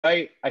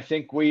Right, I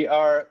think we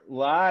are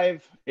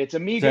live. It's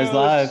Says Amigos.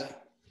 live.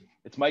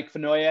 It's Mike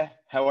Finoia.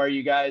 How are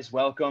you guys?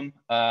 Welcome.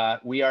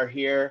 We are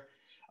here.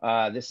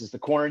 This is the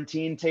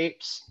quarantine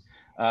tapes.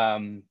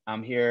 I'm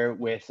here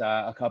with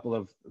a couple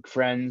of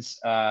friends,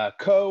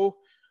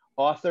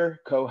 co-author,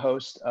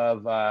 co-host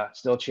of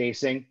Still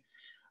Chasing,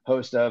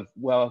 host of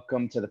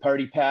Welcome to the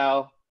Party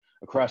Pal,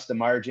 Across the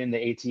Margin, the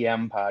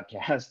ATM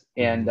podcast,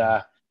 and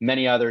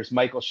many others.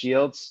 Michael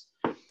Shields.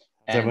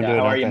 How's And everyone doing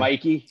how are out you, there?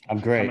 Mikey? I'm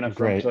great. Coming I'm up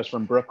from great. to us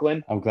from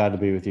Brooklyn. I'm glad to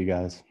be with you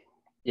guys.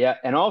 Yeah,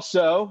 and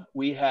also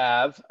we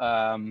have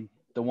the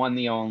one,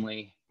 the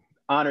only.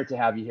 Honored to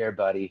have you here,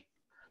 buddy,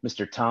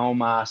 Mr.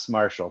 Tomas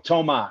Marshall.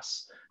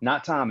 Tomas,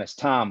 not Thomas.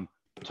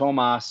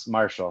 Tomas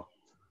Marshall.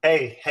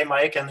 Hey,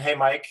 Mike, and hey,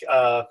 Mike.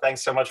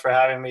 Thanks so much for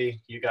having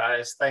me, you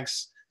guys.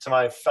 Thanks to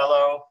my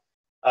fellow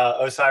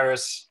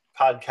Osiris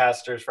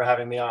podcasters for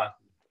having me on.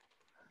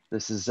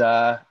 This is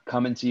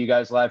coming to you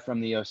guys live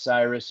from the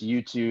Osiris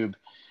YouTube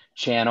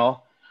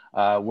channel.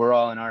 We're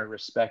all in our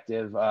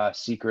respective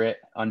secret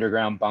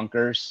underground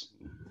bunkers.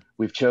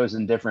 We've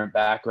chosen different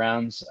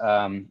backgrounds.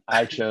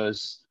 I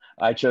chose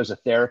a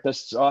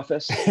therapist's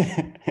office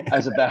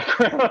as a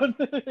background.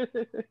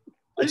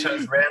 I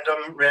chose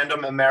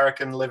random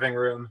American living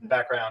room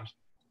background.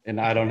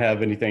 And I don't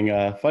have anything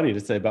funny to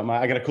say about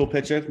I got a cool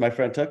picture my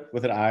friend took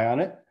with an eye on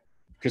it.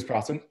 Chris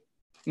Prosser.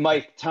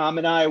 Mike, Tom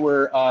and I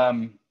were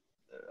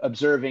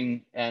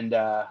observing and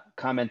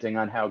commenting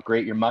on how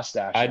great your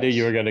mustache is. I knew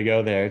you were going to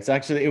go there. It's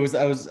actually,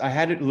 I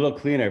had it a little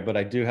cleaner, but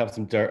I do have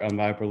some dirt on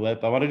my upper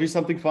lip. I want to do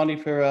something funny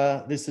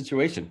for this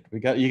situation. You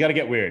got to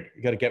get weird.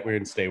 You got to get weird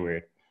and stay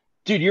weird.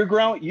 Dude, you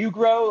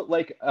grow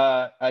like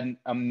a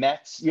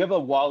Mets. You have a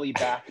Wally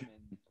Backman.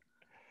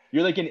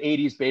 You're like an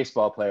 80s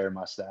baseball player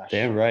mustache.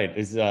 Damn right.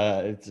 This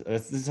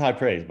is high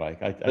praise, Mike.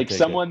 Like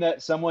someone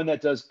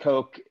that does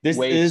coke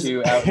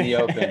too out in the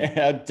open.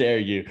 How dare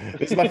you?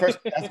 This is my first.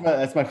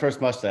 That's my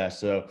first mustache.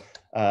 So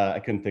I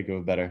couldn't think of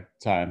a better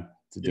time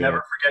to do it. You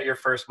never forget your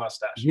first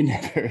mustache. You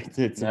never.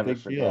 It's never a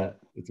big forget.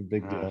 Deal. It's a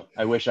big deal.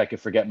 I wish I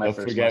could forget my Don't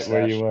first forget mustache.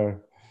 where you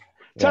were.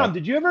 Tom,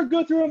 did you ever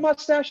go through a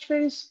mustache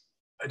phase?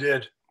 I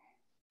did.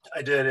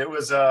 It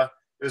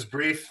was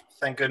brief,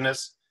 thank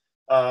goodness.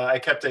 I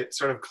kept it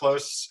sort of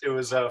close. It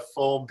was a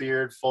full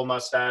beard, full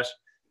mustache,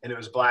 and it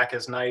was black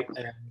as night.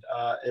 And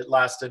it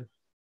lasted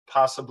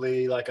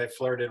possibly, like, I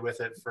flirted with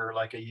it for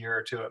like a year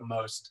or two at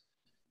most.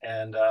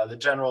 And the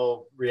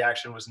general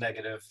reaction was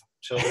negative.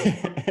 Children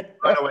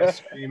right away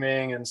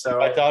screaming. And so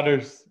my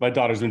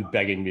daughter's been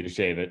begging me to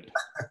shave it.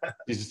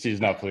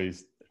 She's not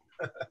pleased.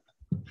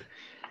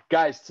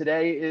 Guys,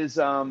 today is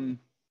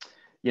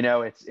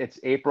it's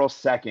April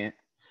 2nd.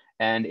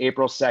 And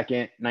April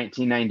 2nd,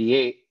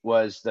 1998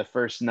 was the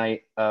first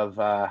night of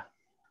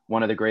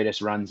one of the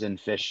greatest runs in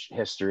Phish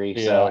history.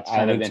 Yeah, so it's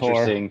kind of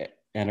interesting.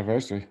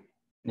 Anniversary.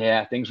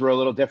 Yeah, things were a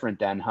little different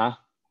then, huh?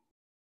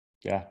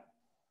 Yeah.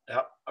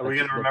 Yeah. Are we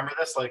going to remember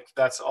this? Like,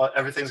 that's all,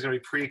 everything's going to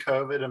be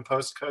pre-COVID and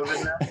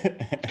post-COVID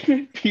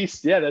now?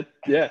 Peace. Yeah.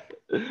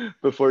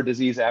 Before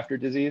disease, after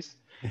disease.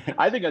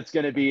 I think it's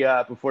going to be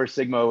before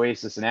Sigma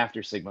Oasis and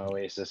after Sigma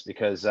Oasis,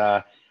 because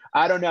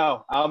I don't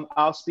know.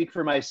 I'll speak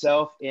for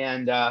myself,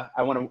 and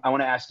I want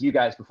to ask you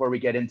guys before we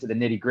get into the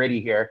nitty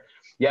gritty here.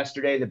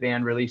 Yesterday, the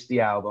band released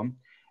the album,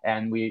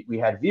 and we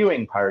had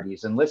viewing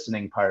parties and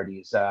listening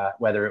parties,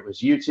 whether it was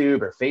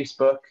YouTube or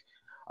Facebook.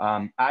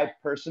 I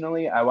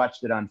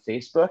watched it on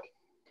Facebook,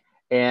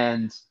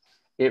 and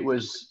it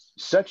was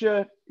such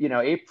a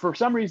for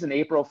some reason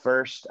April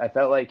 1st, I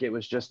felt like it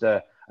was just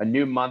a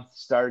new month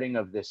starting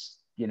of this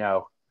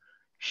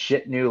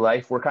shit new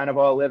life we're kind of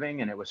all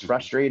living, and it was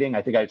frustrating.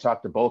 I think I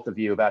talked to both of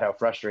you about how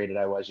frustrated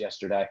I was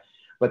yesterday,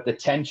 but the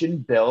tension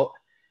built,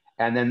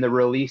 and then the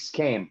release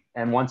came,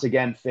 and once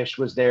again Phish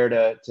was there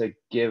to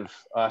give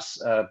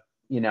us a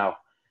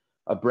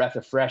breath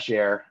of fresh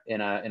air in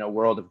a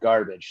world of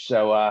garbage.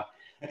 So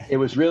it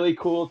was really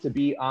cool to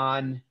be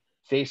on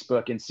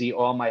Facebook and see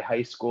all my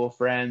high school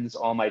friends,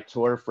 all my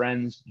tour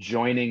friends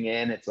joining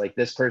in. It's like,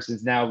 this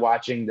person's now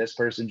watching, this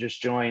person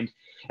just joined,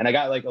 and I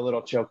got like a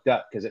little choked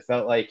up because it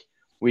felt like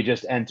we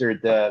just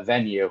entered the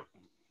venue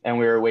and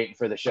we were waiting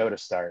for the show to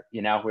start.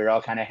 We were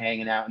all kind of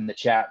hanging out in the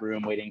chat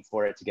room waiting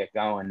for it to get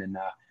going. And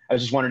I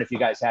was just wondering if you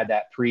guys had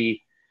that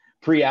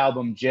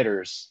pre-album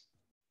jitters.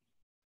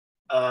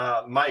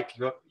 Mike,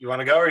 you want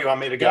to go or you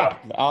want me to go? Yeah,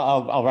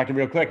 I'll wreck it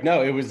real quick.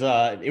 No, it was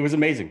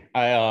amazing.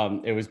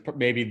 It was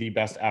maybe the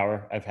best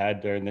hour I've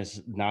had during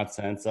this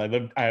nonsense. I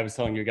was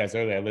telling you guys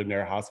earlier, I live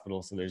near a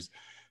hospital, so there's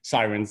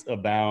sirens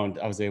abound.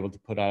 I was able to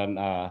put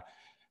on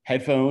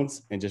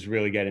headphones and just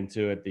really get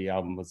into it. The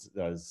album was,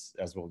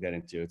 as we'll get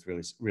into, it's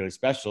really, really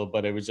special,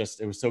 but it was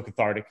so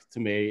cathartic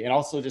to me. And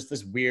also just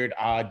this weird,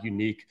 odd,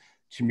 unique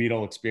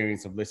communal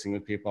experience of listening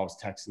with people. I was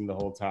texting the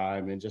whole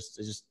time, and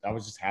I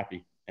was just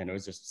happy. And it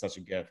was just such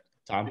a gift.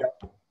 Tom?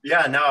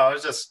 Yeah, no, I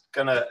was just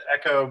going to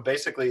echo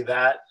basically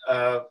that.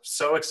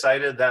 So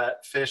excited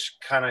that Phish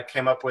kind of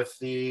came up with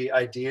the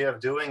idea of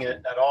doing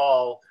it at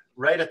all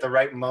right at the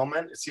right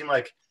moment. It seemed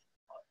like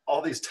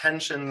all these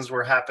tensions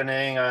were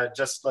happening,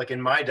 just like in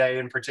my day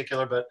in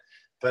particular, but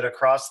but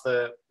across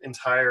the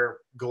entire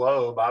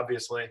globe,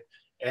 obviously.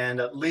 And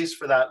at least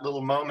for that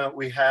little moment,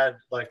 we had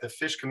like the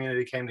Phish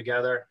community came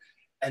together,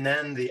 and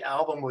then the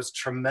album was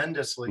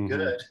tremendously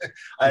good.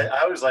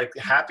 I was like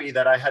happy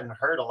that I hadn't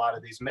heard a lot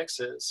of these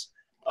mixes.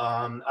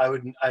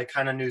 I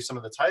kind of knew some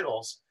of the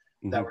titles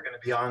that were going to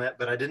be on it,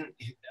 but I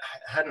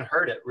hadn't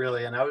heard it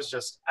really. And I was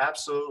just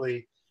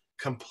absolutely,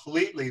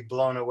 completely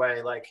blown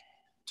away, like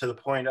to the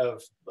point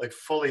of like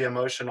fully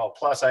emotional.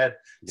 Plus I had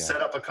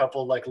set up a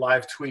couple like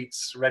live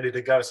tweets ready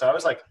to go. So I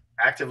was like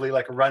actively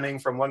like running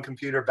from one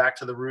computer back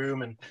to the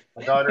room, and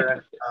my daughter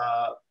and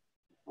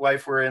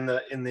wife were in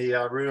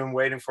the room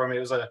waiting for me.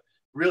 It was a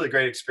really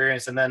great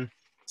experience. And then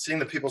seeing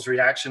the people's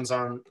reactions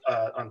on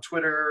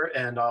Twitter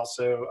and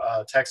also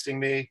texting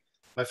me,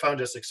 my phone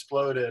just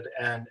exploded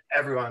and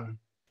everyone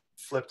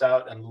flipped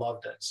out and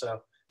loved it.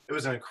 So it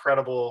was an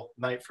incredible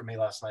night for me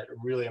last night, a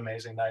really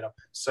amazing night. I'm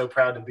so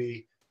proud to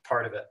be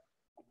part of it.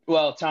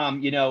 Well,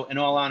 Tom, in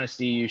all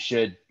honesty,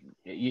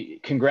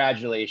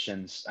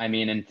 congratulations. I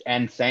mean,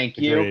 and thank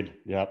you. Agreed.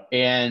 Yep.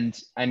 And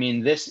I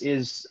mean,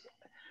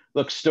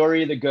 look,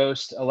 Story of the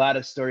Ghost, a lot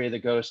of Story of the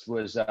Ghost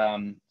was,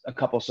 a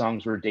couple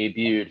songs were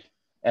debuted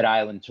at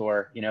Island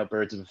Tour,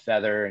 Birds of a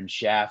Feather and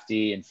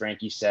Shafty and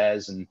Frankie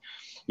Says. And,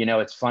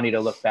 it's funny to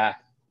look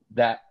back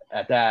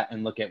at that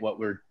and look at what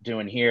we're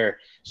doing here.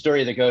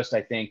 Story of the Ghost,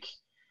 I think,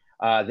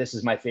 this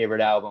is my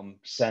favorite album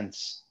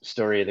since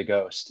Story of the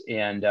Ghost.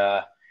 And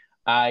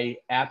I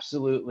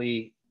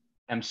absolutely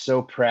am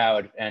so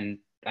proud, and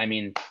I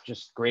mean,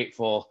 just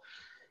grateful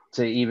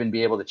to even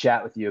be able to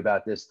chat with you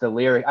about this. The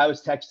lyric, I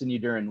was texting you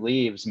during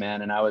Leaves,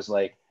 man, and I was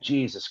like,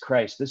 Jesus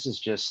Christ, this is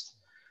just,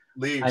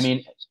 Leaves. I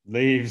mean,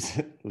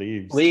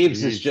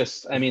 Leaves is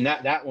just, I mean,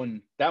 that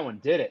one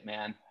did it,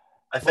 man.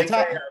 I think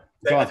I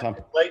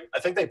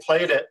think they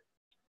played it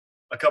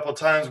a couple of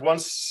times,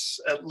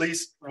 at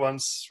least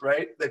once,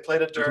 right? They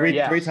played it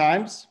during three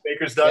times.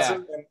 Baker's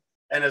Dozen,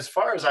 and as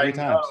far as I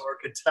know or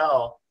could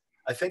tell,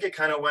 I think it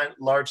kind of went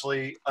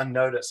largely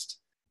unnoticed.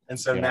 And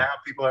so now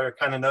people are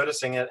kind of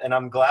noticing it, and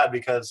I'm glad,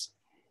 because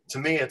to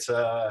me it's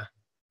a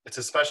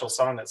special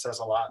song that says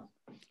a lot.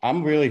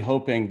 I'm really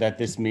hoping that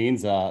this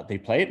means they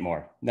play it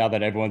more now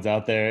that everyone's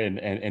out there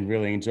and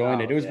really enjoying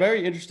it. It was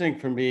very interesting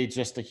for me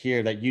just to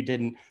hear that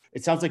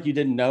it sounds like you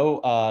didn't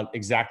know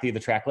exactly the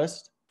track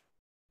list.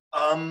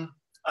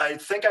 I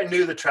think I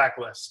knew the track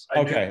list.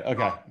 Okay.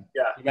 Yeah.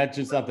 You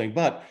mentioned something,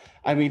 but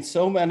I mean,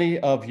 so many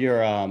of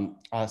your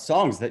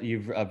songs that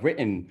you've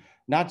written,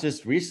 not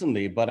just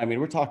recently, but I mean,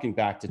 we're talking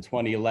back to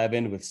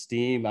 2011 with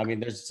Steam. I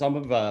mean, there's some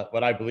of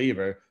what I believe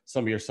are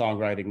some of your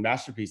songwriting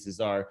masterpieces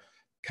are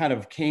kind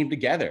of came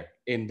together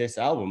in this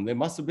album. It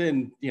must have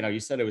been, you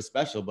said it was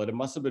special, but it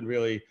must have been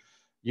really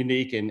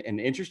unique and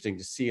interesting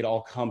to see it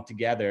all come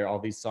together, all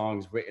these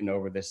songs written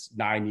over this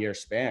 9-year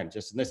span,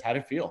 just in this. How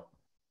did it feel?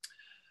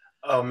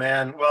 Oh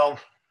man. Well,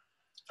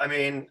 I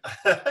mean,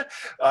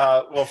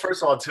 well,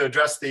 first of all, to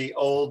address the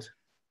old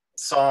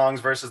songs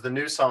versus the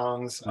new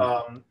songs,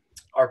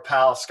 our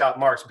pal Scott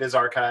Marks, Biz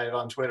Archive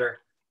on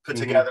Twitter, put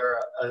together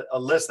a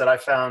list that I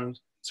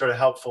found sort of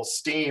helpful.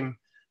 Steam,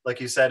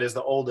 like you said, is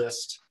the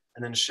oldest,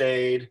 and then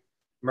Shade,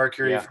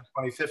 Mercury from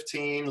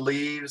 2015,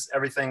 Leaves,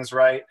 Everything's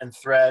Right, and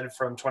Thread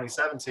from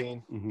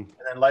 2017, and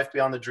then Life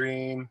Beyond the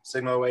Dream,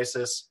 Sigma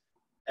Oasis,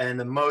 and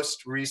the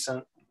most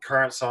recent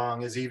current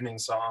song is Evening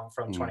Song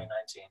from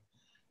 2019.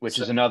 Which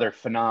is another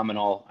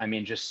phenomenal, I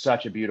mean, just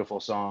such a beautiful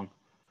song.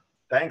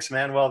 Thanks,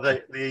 man. Well,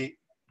 the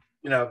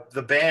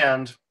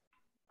band,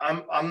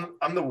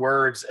 I'm the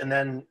words, and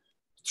then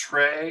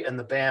Trey and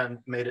the band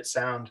made it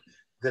sound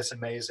this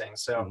amazing.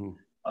 So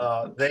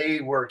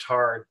they worked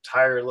hard,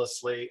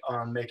 tirelessly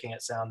on making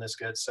it sound this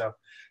good. So,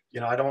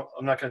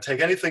 I'm not going to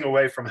take anything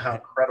away from how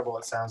incredible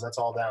it sounds. That's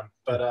all them.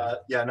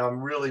 But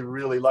I'm really,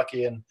 really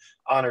lucky and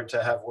honored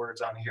to have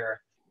words on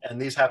here. And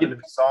these happen to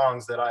be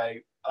songs that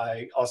I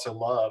also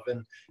love.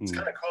 And it's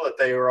kind of cool that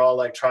they were all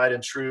like tried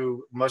and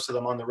true, most of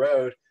them on the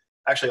road,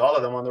 actually all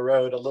of them on the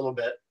road a little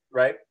bit,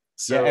 right?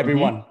 So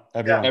everyone.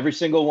 Every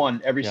single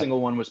one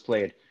was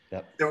played.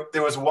 Yep.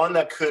 There was one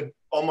that could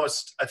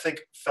almost, I think,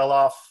 fell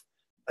off.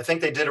 I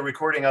think they did a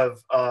recording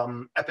of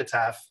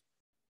Epitaph,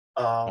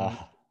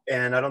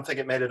 and I don't think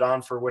it made it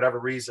on for whatever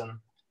reason.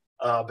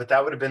 But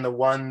that would have been the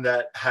one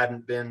that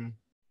hadn't been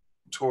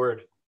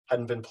toured,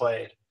 hadn't been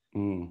played.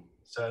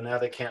 So now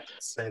they can't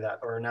say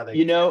that, or now they.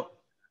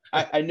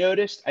 I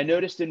noticed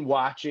in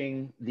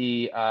watching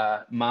the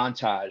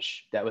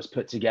montage that was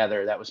put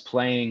together, that was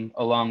playing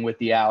along with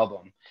the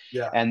album.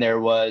 Yeah. And there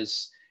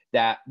was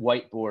that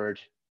whiteboard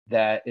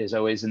that is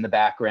always in the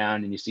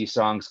background, and you see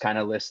songs kind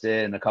of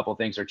listed, and a couple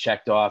things are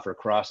checked off or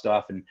crossed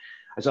off. And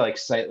I saw like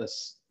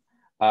Sightless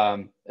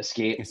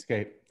Escape.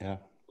 Yeah.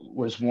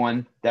 Was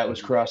one that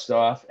was crossed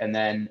off, and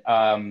then.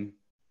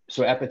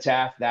 So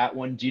Epitaph, that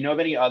one. Do you know of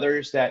any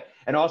others that,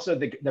 and also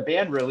the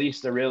band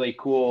released a really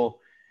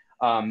cool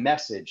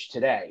message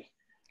today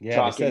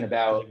talking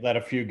about. They let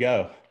a few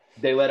go.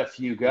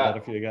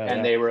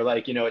 And they were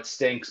like, it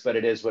stinks, but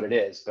it is what it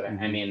is. But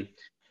I mean,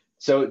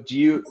 so do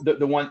you,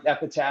 the one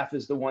Epitaph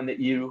is the one that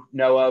you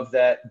know of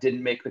that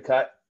didn't make the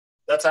cut?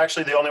 That's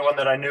actually the only one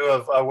that I knew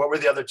of. What were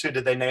the other two?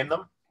 Did they name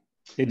them?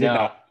 It did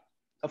not.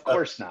 Of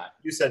course not.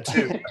 You said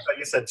two. I thought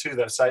you said two,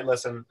 though.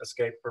 Sightless and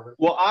Escape.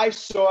 Well, I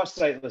saw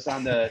Sightless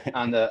on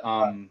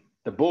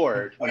the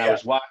board when I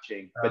was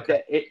watching, but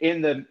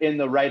in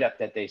the write-up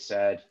that they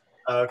said,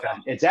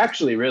 it's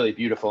actually really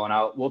beautiful,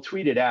 and we'll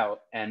tweet it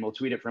out, and we'll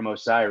tweet it from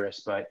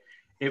Osiris. But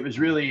it was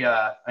really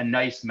a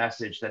nice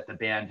message that the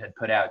band had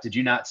put out. Did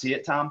you not see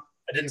it, Tom?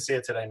 I didn't see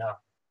it today. No.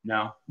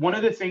 No. One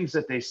of the things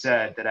that they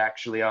said that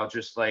actually I'll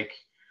just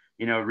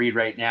read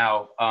right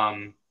now.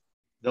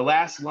 The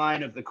last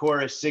line of the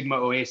chorus, Sigma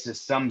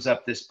Oasis, sums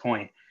up this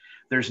point.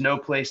 There's no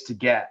place to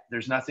get.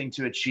 There's nothing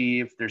to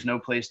achieve. There's no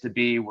place to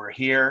be. We're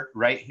here,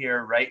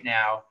 right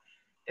now,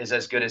 is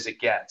as good as it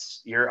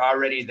gets. You're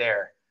already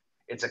there.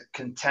 It's a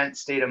content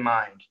state of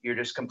mind. You're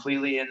just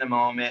completely in the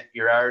moment.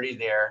 You're already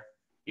there.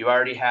 You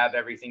already have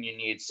everything you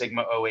need.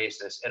 Sigma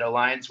Oasis. It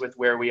aligns with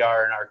where we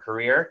are in our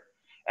career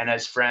and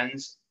as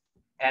friends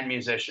and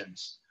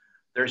musicians.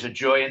 There's a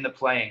joy in the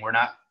playing. We're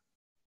not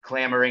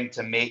clamoring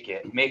to make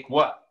it. Make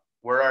what?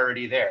 We're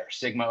already there.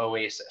 Sigma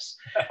Oasis.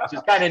 So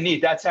it's kind of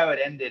neat. That's how it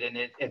ended. And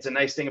it's a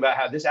nice thing about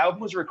how this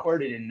album was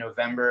recorded in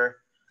November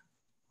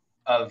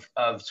of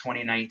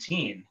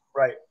 2019.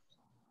 Right.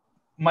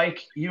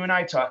 Mike, you and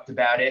I talked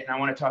about it, and I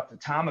want to talk to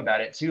Tom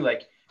about it too.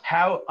 Like,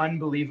 how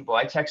unbelievable.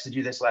 I texted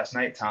you this last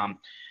night, Tom.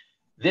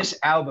 This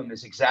album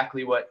is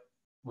exactly what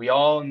we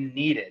all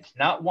needed,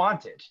 not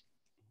wanted.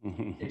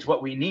 It's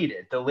what we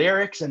needed. The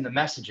lyrics and the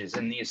messages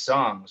in these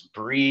songs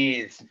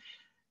breathe.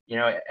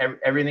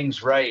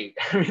 Everything's right.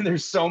 I mean,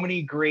 there's so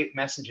many great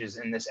messages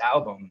in this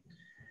album.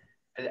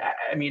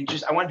 I mean,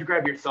 I wanted to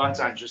grab your thoughts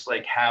on just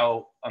like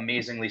how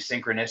amazingly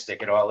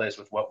synchronistic it all is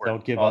with what we're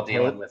all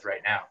dealing with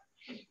right now.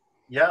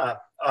 Yeah.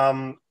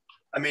 I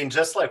mean,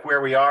 just like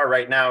where we are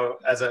right now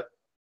as a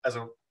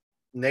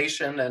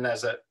nation and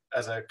as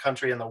a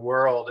country in the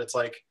world, it's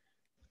like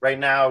right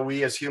now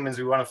we as humans,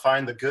 we want to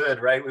find the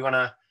good, right?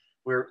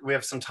 We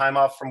have some time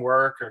off from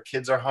work, or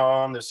kids are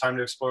home. There's time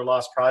to explore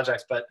lost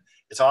projects, but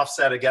it's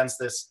offset against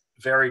this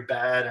very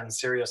bad and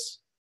serious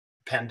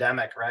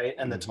pandemic, right?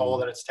 And the toll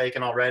that it's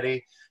taken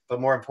already.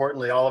 But more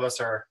importantly, all of us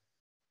are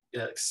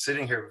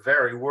sitting here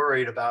very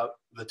worried about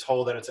the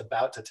toll that it's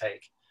about to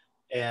take.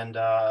 And,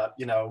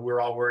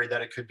 we're all worried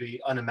that it could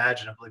be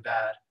unimaginably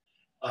bad.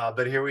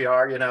 But here we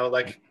are,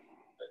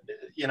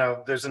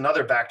 there's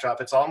another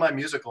backdrop. It's all my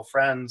musical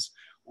friends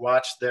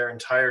watched their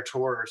entire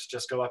tours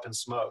just go up in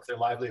smoke. Their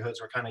livelihoods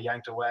were kind of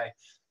yanked away.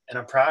 And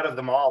I'm proud of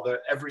them all.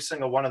 Every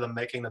single one of them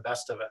making the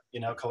best of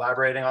it,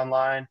 collaborating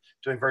online,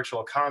 doing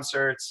virtual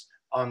concerts,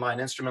 online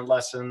instrument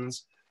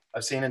lessons.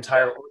 I've seen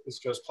entire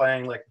orchestras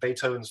playing like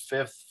Beethoven's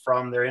Fifth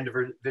from their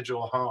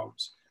individual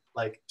homes,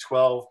 like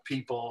 12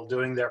 people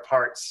doing their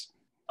parts.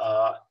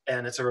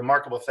 And it's a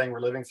remarkable thing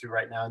we're living through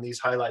right now. And these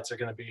highlights are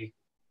going to be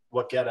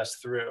what get us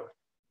through.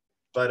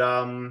 But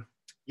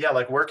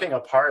like working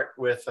apart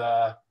with,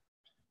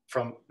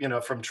 from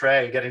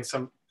Trey, getting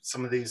some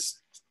of these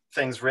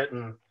things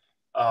written.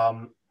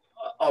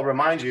 I'll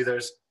remind you,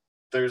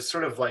 there's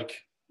sort of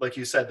like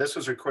you said, this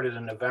was recorded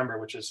in November,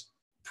 which is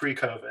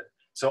pre-COVID.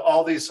 So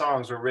all these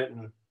songs were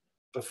written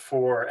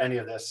before any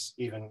of this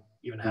even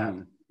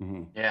happened.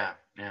 Mm-hmm. Yeah.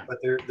 But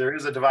there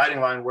is a dividing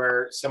line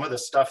where some of the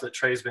stuff that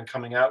Trey's been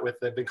coming out with,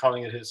 they've been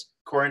calling it his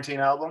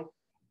quarantine album.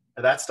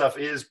 And that stuff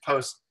is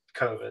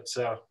post-COVID.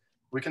 So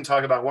we can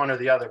talk about one or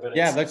the other. But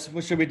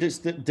should we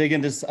just dig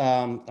into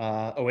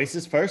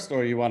Oasis first,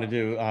 or you want to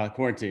do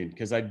Quarantine?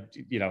 Because I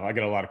got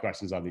a lot of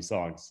questions on these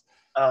songs.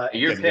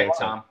 Your pick,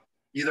 Tom.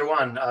 Either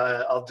one.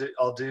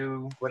 I'll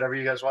do whatever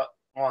you guys want.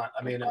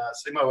 I mean,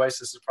 Sigma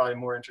Oasis is probably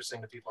more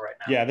interesting to people right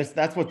now. Yeah,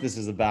 that's what this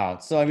is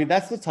about. So I mean,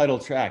 that's the title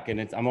track,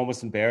 and I'm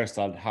almost embarrassed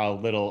on how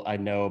little I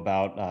know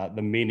about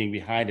the meaning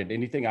behind it.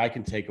 Anything I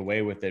can take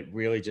away with it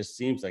really just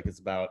seems like it's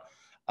about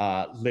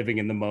living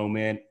in the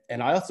moment.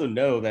 And I also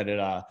know that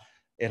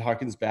it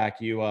harkens back.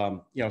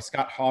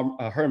 Scott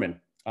Herman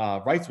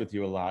writes with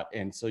you a lot,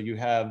 and so you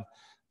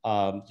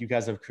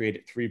guys have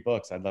created 3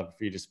 books. I'd love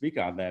for you to speak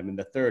on them, and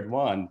the third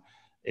one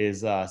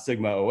is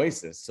Sigma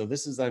Oasis. So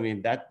this is, I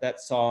mean,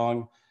 that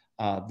song,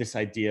 this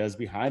idea is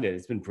behind it.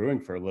 It's been brewing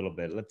for a little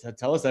bit.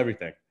 Tell us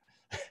everything.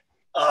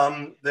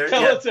 Tell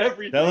us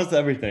everything. Tell us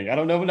everything. I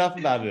don't know enough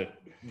about it.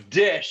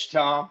 Dish,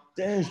 Tom.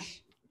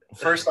 Dish.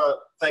 First,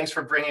 thanks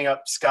for bringing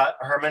up Scott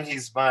Herman.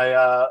 He's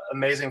my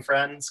amazing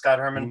friend, Scott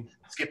Herman.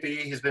 Skippy,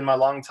 he's been my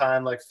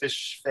longtime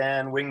Phish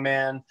fan,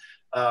 wingman,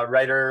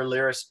 writer,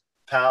 lyricist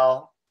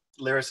pal,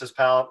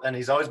 and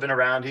he's always been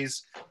around.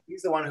 He's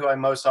the one who I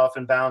most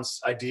often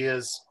bounce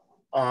ideas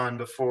on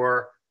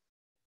before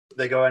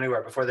they go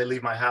anywhere, before they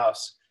leave my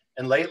house.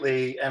 And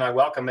lately, and I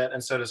welcome it,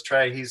 and so does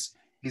Trey, he's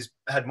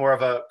had more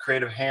of a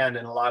creative hand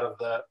in a lot of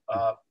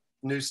the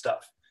new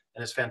stuff,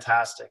 and it's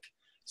fantastic.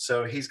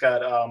 So he's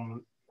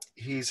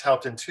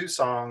helped in 2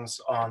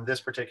 songs on this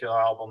particular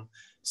album,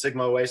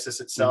 Sigma Oasis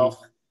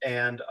itself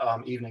and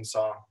Evening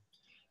Song.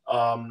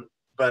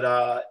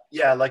 But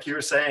like you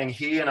were saying,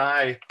 he and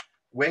I,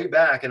 way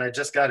back, and I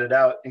just got it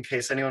out in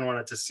case anyone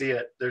wanted to see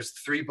it, there's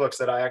 3 books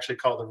that I actually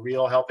call the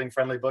real helping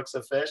friendly books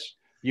of Phish.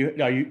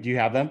 Do you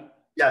have them?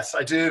 Yes,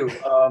 I do.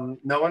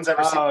 No one's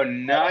ever seen Oh,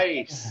 them.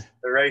 nice.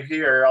 They're right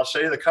here. I'll show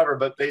you the cover,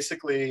 but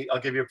basically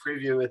I'll give you a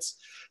preview. It's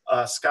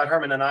Scott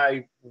Herman and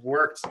I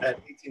worked at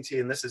AT&T,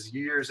 and this is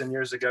years and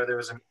years ago. There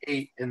was an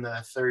 8 in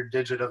the third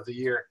digit of the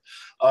year.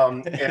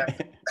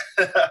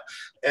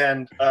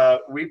 And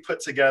we put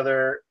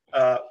together,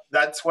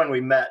 that's when we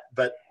met,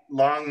 but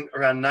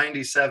around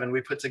 97,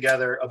 we put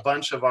together a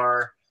bunch of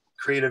our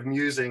creative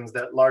musings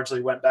that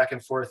largely went back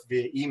and forth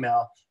via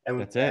email. And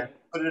we put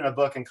it in a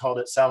book and called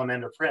it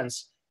Salamander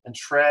Prince. And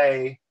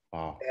Trey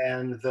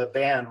and the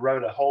band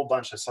wrote a whole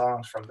bunch of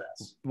songs from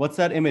this. What's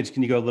that image?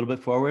 Can you go a little bit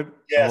forward?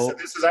 Yeah, so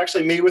this is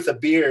actually me with a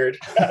beard.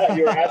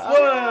 You were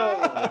asking.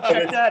 Whoa,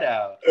 check that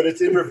out. But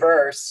it's in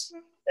reverse,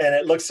 and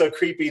it looks so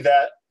creepy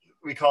that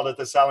we called it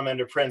the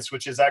Salamander Prince,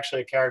 which is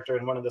actually a character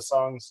in one of the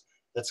songs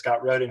that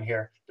Scott wrote in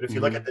here. But if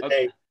you look at the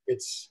date,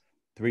 it's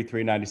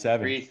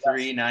 3/3/97.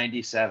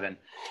 3/3/97.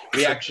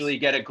 We actually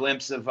get a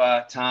glimpse of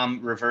Tom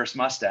reverse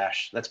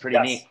mustache. That's pretty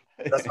neat.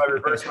 That's my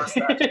reverse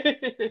mustache.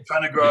 I'm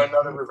trying to grow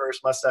another reverse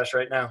mustache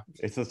right now.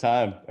 It's the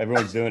time.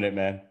 Everyone's doing it,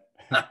 man.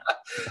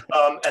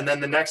 And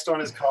then the next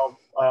one is called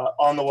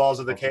On the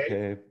Walls of the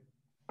Cave.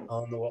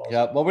 On the Walls.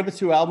 Yeah. What were the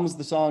 2 albums,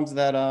 the songs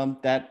that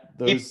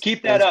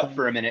keep that up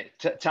for a minute,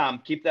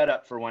 Tom. Keep that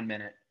up for 1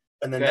 minute.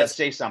 And then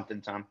say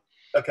something, Tom.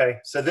 Okay.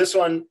 So this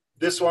one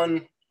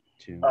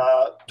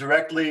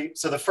directly.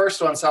 So the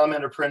first one,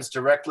 Salamander Prince,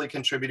 directly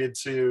contributed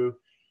to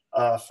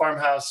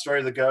Farmhouse, Story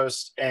of the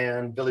Ghost,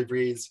 and Billy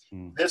Breathes.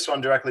 This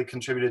one directly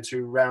contributed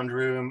to Round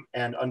Room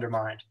and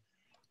Undermined.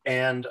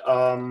 And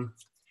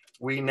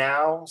we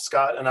now,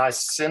 Scott and I,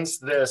 since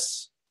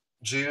this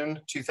June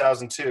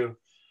 2002,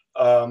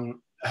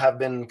 have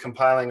been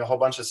compiling a whole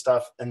bunch of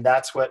stuff, and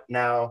that's what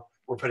now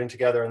we're putting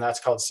together, and that's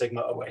called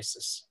Sigma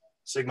Oasis.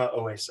 Sigma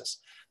Oasis.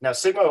 Now,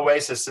 Sigma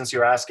Oasis, since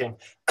you're asking,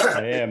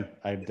 I'm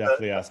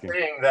definitely asking. The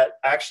thing that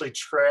actually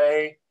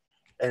Trey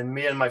and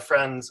me and my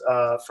friends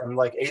from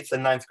like 8th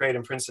and 9th grade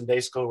in Princeton Day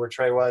School, where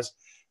Trey was,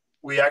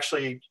 we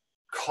actually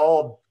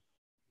called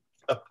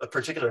a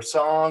particular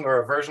song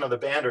or a version of the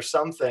band or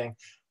something,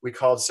 we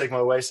called Sigma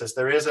Oasis.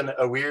 There is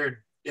a weird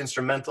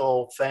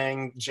instrumental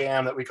thing,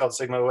 jam, that we called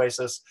Sigma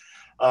Oasis.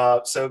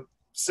 So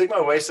Sigma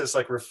Oasis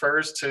like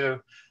refers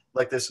to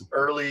like this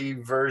early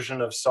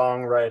version of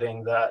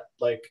songwriting that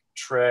like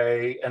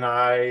Trey and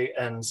I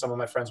and some of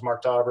my friends,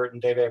 Mark Daubert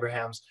and Dave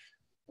Abrahams,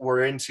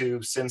 were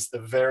into since the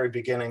very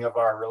beginning of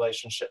our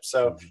relationship.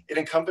 So it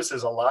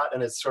encompasses a lot,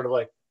 and it's sort of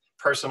like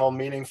personal,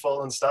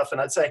 meaningful and stuff.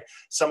 And I'd say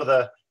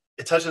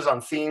it touches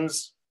on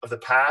themes of the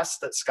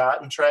past that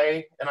Scott and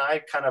Trey and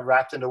I kind of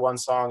wrapped into one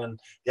song, and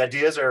the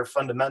ideas are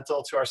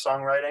fundamental to our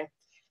songwriting.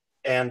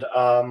 And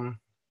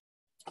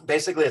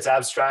basically it's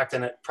abstract,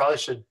 and it probably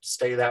should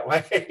stay that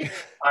way.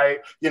 I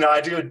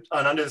do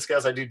on Under the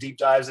Scales, I do deep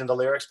dives into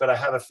lyrics, but I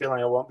have a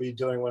feeling I won't be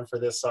doing one for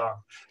this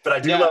song. But I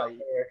do love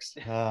lyrics.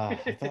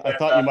 I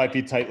thought you might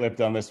be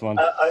tight-lipped on this one.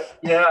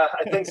 Yeah,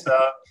 I think so.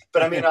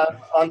 But I mean,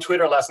 on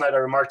Twitter last night, I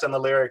remarked on the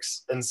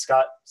lyrics, and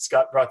Scott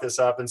brought this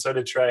up, and so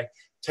did Trey.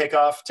 Take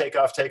off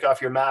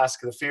your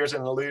mask. The fear's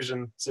an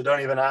illusion, so don't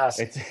even ask.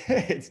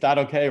 It's not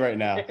okay right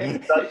now.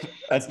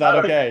 That's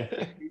not okay.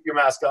 Keep your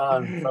mask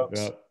on, folks.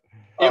 Yep.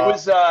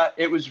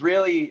 It was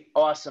really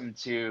awesome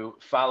to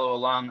follow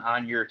along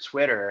on your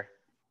Twitter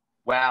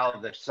while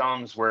the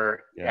songs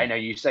were. I know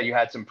you said you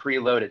had some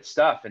preloaded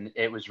stuff, and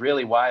it was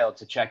really wild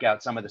to check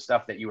out some of the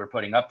stuff that you were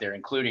putting up there,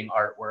 including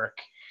artwork,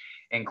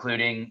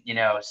 including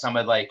some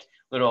of like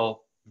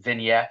little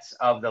vignettes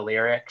of the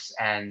lyrics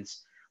and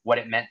what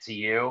it meant to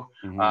you.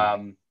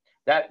 I'm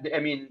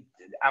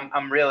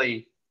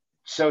really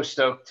so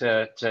stoked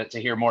to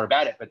hear more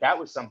about it. But that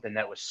was something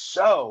that was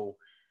so.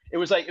 It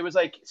was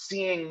like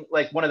seeing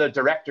like one of the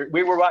directors.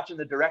 We were watching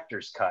the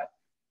director's cut.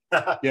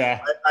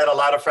 Yeah, I had a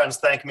lot of friends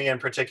thank me in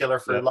particular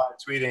for live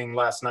tweeting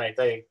last night.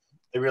 They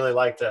really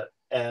liked it,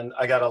 and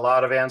I got a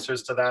lot of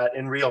answers to that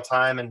in real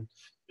time, and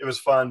it was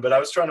fun. But I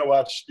was trying to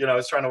watch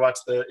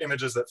the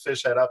images that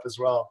Phish had up as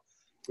well,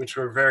 which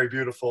were very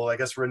beautiful. I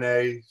guess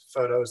Renee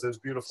photos. It was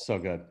beautiful. So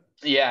good.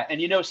 Yeah, and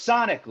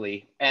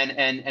sonically,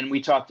 and we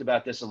talked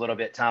about this a little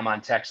bit, Tom,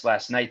 on text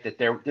last night, that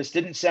this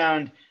didn't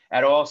sound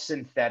at all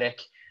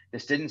synthetic.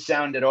 This didn't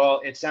sound at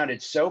all. It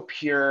sounded so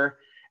pure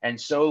and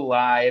so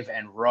live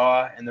and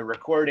raw, and the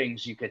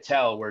recordings you could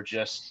tell were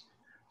just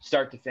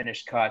start to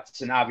finish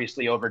cuts, and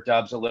obviously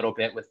overdubs a little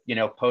bit with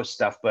post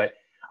stuff. But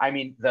I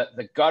mean,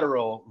 the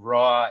guttural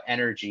raw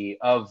energy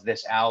of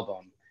this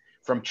album,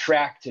 from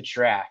track to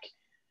track,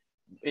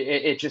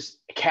 it just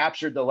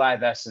captured the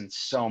live essence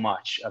so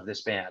much of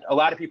this band. A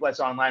lot of people I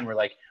saw online were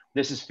like,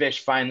 "This is Phish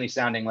finally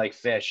sounding like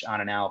Phish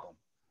on an album."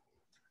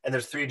 And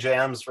there's 3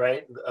 jams,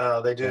 right?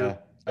 They do. Yeah.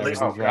 At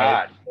least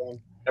God.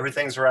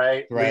 Everything's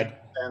right. Red.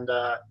 And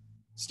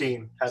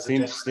Steam has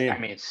Steam. I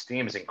mean,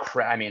 Steam is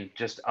incredible. I mean,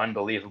 just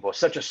unbelievable.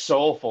 Such a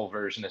soulful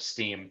version of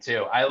Steam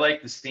too. I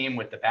like the Steam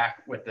with the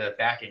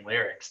backing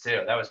lyrics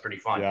too. That was pretty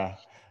fun. Yeah.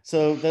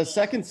 So the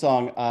second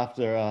song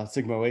after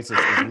Sigma Oasis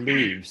is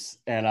Leaves,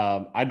 and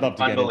I'd love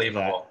to get into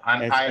that.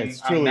 I'm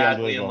truly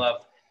madly in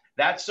love.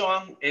 That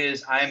song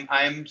is,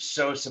 I'm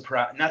so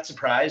surprised, not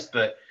surprised,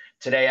 but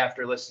today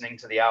after listening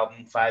to the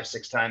album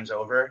 5-6 times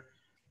over,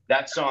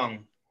 that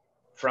song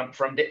from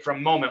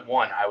moment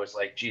one, I was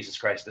like, Jesus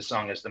Christ, this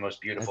song is the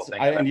most beautiful thing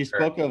I've and ever heard.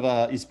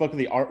 you spoke of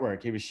the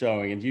artwork he was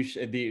showing, and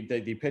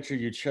the picture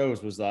you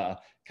chose was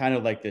kind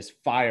of like this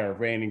fire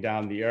raining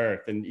down the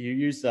earth, and you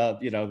used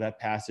that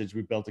passage,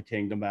 we built a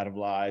kingdom out of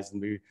lies,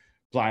 and we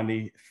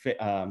blindly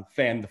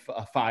fanned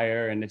the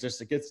fire, and it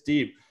gets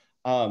deep.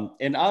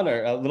 In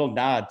honor, a little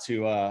nod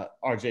to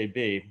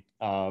RJB,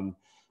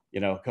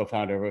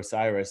 co-founder of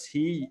Osiris.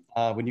 He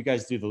when you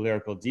guys do the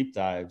lyrical deep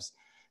dives,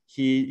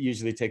 he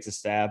usually takes a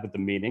stab at the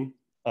meaning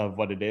of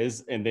what it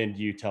is, and then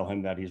you tell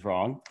him that he's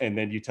wrong, and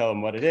then you tell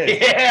him what it is.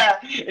 Yeah,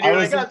 and you're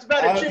like, oh, it's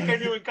about a chick I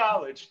knew in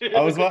college.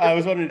 I was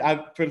wondering,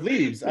 for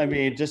Leaves, I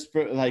mean, just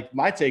for like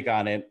my take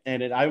on it,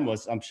 and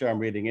I'm sure I'm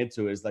reading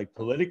into it, is like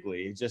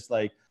politically, just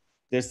like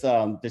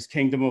this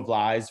kingdom of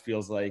lies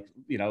feels like,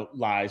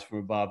 lies from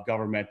above,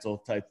 governmental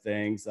type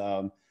things.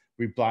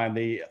 We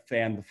blindly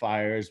fanned the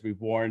fires. We've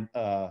warmed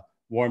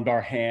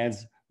our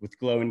hands with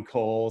glowing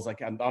coals.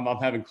 Like I'm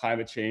having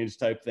climate change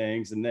type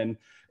things. And then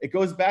it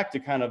goes back to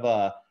kind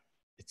of,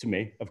 to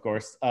me, of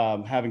course,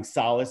 having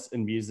solace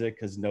in music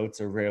because notes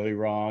are rarely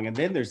wrong. And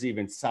then there's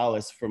even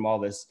solace from all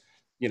this,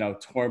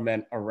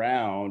 torment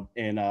around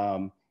in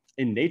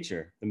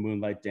nature. The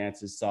moonlight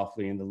dances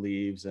softly in the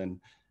leaves.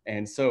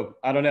 And so,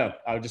 I don't know.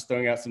 I was just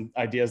throwing out some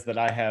ideas that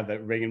I have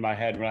that ring in my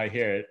head when I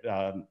hear it.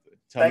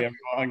 Tell me I'm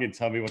wrong and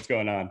tell me what's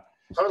going on.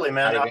 Totally,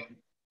 man.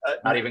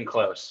 Not even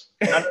close.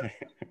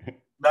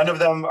 None of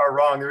them are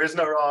wrong. There is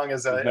no wrong.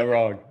 There's no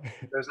wrong.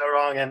 There's no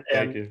wrong. And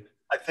Thank you.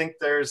 I think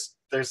there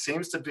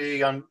seems to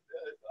be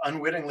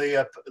unwittingly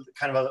a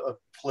kind of a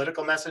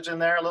political message in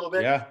there a little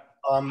bit. Yeah.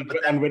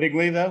 But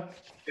unwittingly though,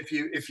 if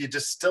you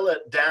distill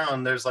it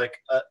down, there's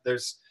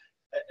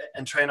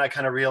and Trey and I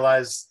kind of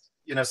realize,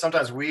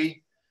 sometimes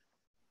we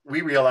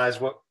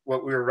realize what we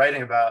were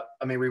writing about.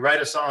 I mean, we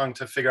write a song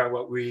to figure out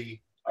what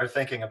we are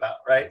thinking about,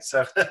 right?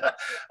 So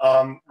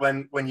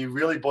when you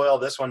really boil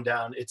this one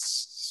down,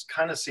 it's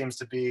kind of seems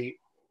to be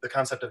the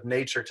concept of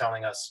nature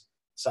telling us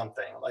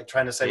something, like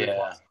trying to say we've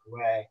lost the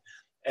way.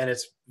 And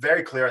it's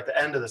very clear at the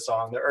end of the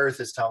song, the earth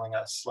is telling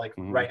us, like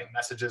writing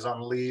messages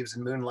on leaves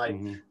and moonlight,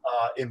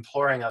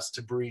 imploring us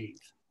to breathe.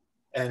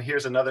 And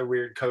here's another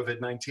weird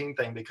COVID-19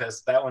 thing,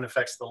 because that one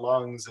affects the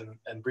lungs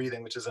and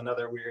breathing, which is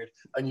another weird,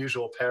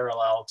 unusual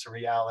parallel to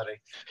reality.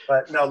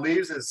 But no,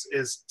 Leaves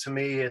is to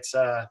me, it's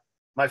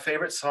my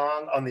favorite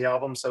song on the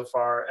album so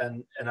far.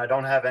 And I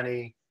don't have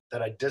any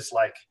that I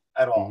dislike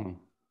at all.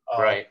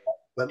 Right.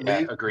 But yeah,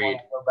 Leaves, agreed. I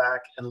go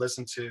back and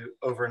listen to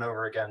over and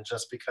over again,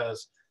 just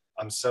because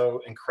I'm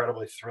so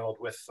incredibly thrilled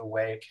with the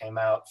way it came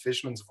out.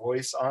 Fishman's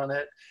voice on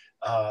it,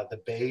 the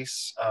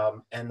bass,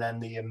 and then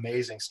the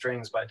amazing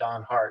strings by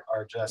Don Hart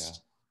are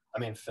just,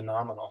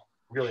 phenomenal,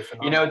 really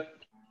phenomenal.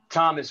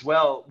 Tom, as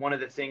well, one of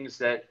the things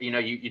that,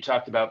 you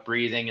talked about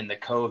breathing and the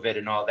COVID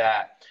and all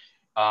that.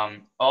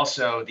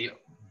 Also, the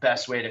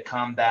best way to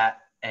combat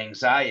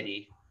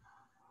anxiety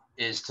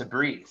is to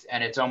breathe.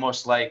 And it's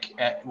almost like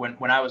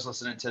when I was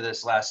listening to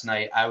this last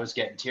night, I was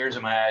getting tears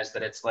in my eyes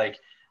that it's like,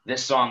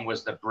 this song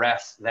was the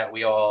breath that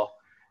we all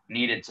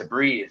needed to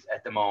breathe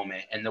at the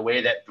moment. And the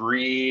way that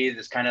breathe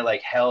is kind of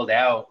like held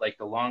out, like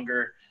the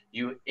longer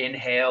you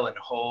inhale and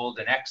hold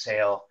and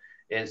exhale,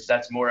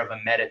 that's more of a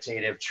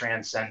meditative,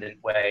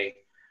 transcendent way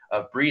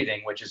of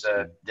breathing, which is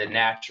the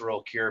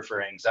natural cure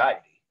for anxiety.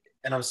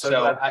 And I'm so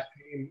glad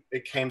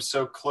it came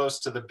so close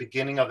to the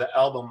beginning of the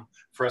album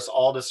for us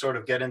all to sort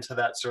of get into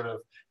that sort of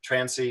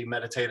trancey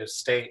meditative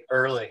state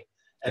early.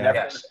 And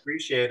everyone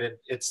appreciated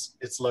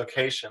its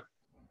location.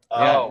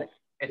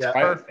 It's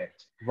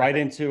perfect. Right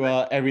into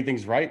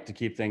Everything's Right to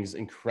keep things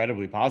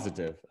incredibly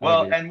positive.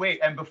 Well, and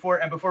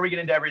before we get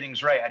into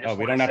Everything's Right, I just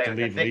we don't have to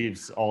leave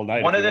Leaves all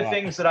night. One of the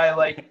things I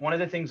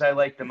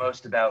like the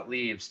most about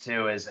Leaves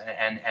too is,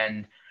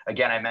 and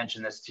again, I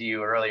mentioned this to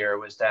you earlier,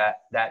 was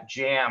that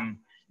jam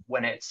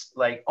when it's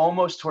like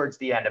almost towards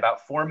the end,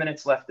 about 4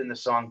 minutes left in the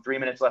song, 3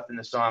 minutes left in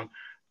the song,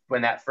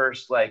 when that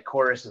first like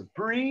chorus of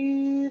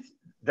breathe,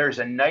 there's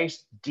a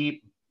nice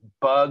deep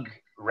Bug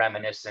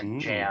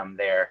reminiscent jam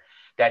there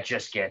that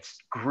just gets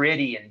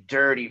gritty and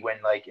dirty, when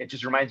like it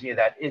just reminds me of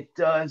that it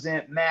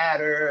doesn't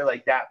matter,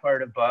 like that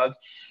part of Bug.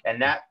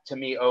 And that to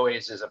me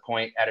always is a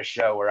point at a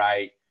show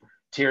where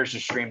tears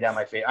just stream down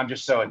my face. I'm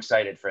just so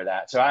excited for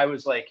that. So I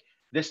was like,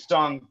 this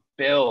song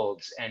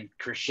builds and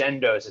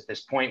crescendos at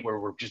this point where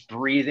we're just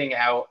breathing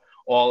out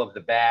all of the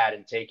bad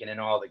and taking in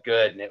all the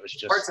good. And it was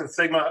just parts of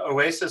Sigma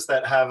Oasis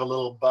that have a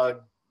little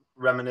Bug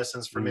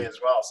reminiscence for me as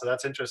well. So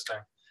that's interesting.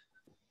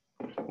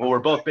 Well, we're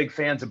both big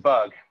fans of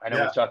Bug. I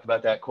know we've talked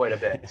about that quite a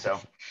bit. So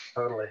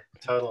totally.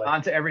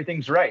 On to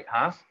Everything's Right,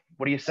 huh?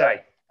 What do you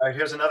say? All right,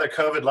 here's another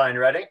COVID line.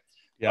 Ready?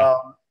 Yeah.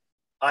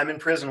 I'm in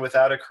prison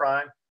without a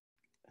crime.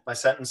 My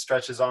sentence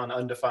stretches on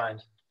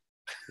undefined.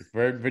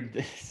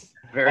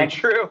 Very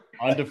true.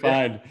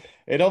 Undefined.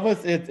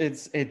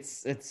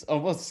 It's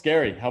almost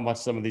scary how much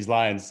some of these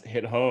lines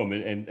hit home,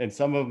 and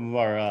some of them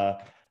are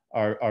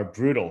are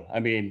brutal. I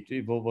mean,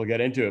 we'll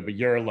get into it, but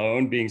you're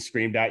alone being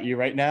screamed at you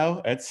right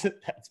now. That's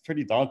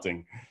pretty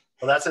daunting.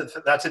 Well,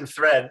 that's in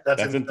Thread.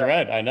 That's in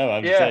Thread. I know.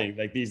 I'm saying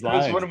like these It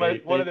was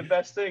lines. one of the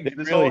best things.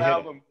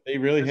 They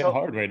really hit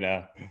hard right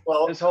now.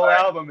 Well, this whole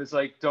album is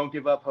like, don't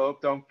give up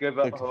hope, don't give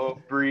up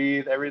hope,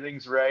 breathe,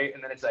 everything's right,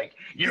 and then it's like,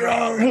 you're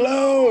all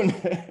alone.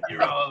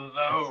 You're all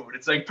alone.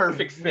 It's like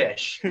perfect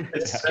Phish.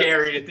 It's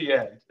scary at the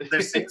end.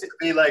 There seems to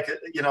be like,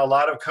 you know, a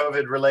lot of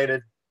COVID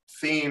related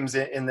themes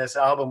in this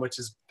album, which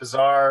is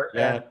bizarre,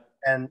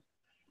 and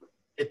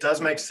it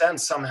does make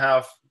sense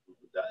somehow.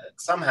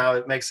 Somehow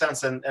it makes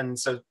sense, and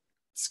so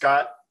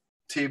Scott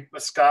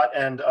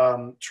and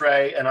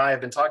Trey and I have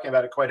been talking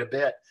about it quite a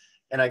bit.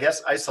 And I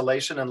guess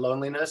isolation and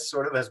loneliness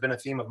sort of has been a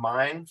theme of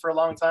mine for a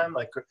long time,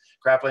 like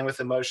grappling with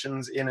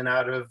emotions in and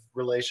out of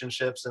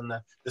relationships and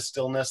the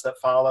stillness that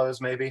follows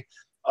maybe.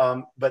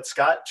 But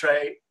Scott,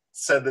 Trey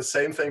said the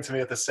same thing to me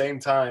at the same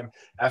time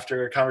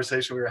after a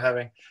conversation we were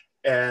having.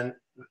 And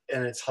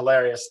it's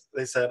hilarious.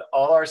 They said,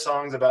 all our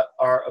songs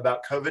are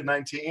about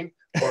COVID-19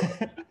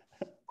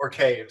 or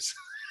caves.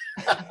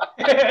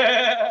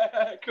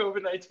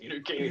 COVID-19 or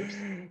caves.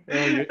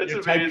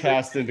 You're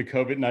typecast into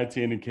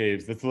COVID-19 and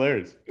caves. That's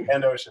hilarious.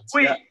 And oceans.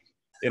 Wait,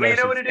 you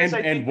know what it is?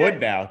 And wood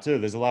now too.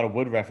 There's a lot of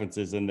wood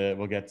references in the.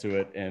 We'll get to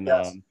it in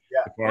the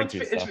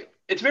quarantine stuff.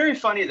 It's very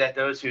funny that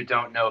those who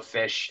don't know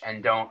Phish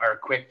and are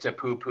quick to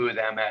poo-poo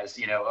them as,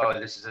 you know, oh,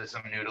 this is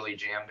some noodly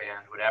jam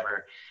band,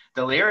 whatever.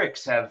 The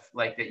lyrics have,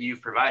 like, that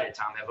you've provided,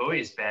 Tom, have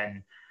always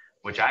been,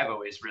 which I've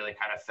always really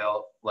kind of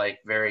felt like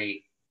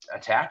very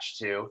attached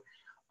to,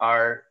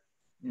 are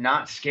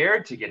not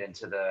scared to get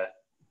into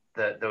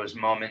those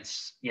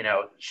moments, you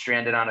know,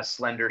 stranded on a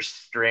slender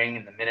string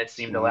and the minutes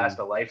seem to last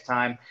a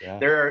lifetime.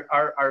 There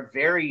are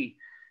very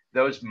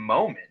those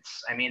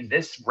moments. I mean,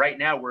 this right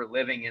now, we're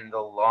living in the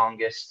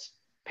longest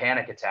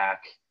panic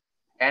attack,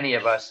 any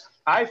of us.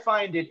 I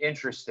find it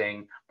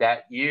interesting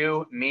that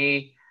you,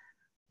 me,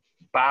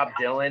 Bob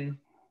Dylan,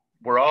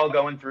 we're all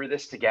going through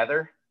this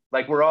together.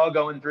 Like, we're all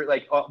going through,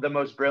 like, the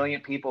most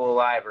brilliant people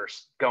alive are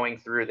going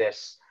through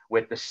this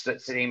with the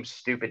same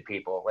stupid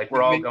people. Like,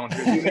 we're all going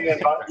through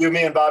this. You,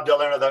 me, and Bob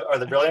Dylan are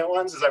the brilliant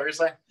ones? Is that what you're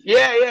saying?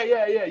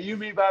 Yeah. You,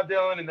 me, Bob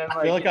Dylan, and then,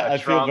 like, I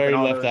feel very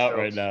left out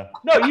right now.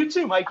 No, you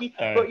too, Mikey.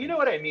 Right. But you know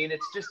what I mean?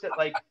 It's just that,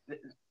 like,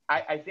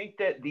 I think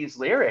that these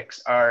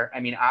lyrics are, I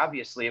mean,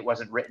 obviously it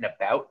wasn't written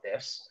about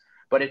this,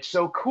 but it's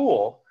so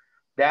cool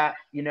that,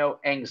 you know,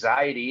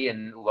 anxiety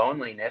and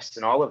loneliness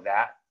and all of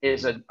that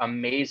is an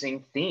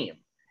amazing theme.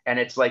 And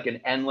it's like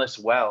an endless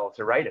well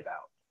to write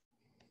about.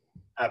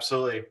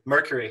 Absolutely.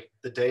 Mercury,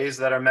 the days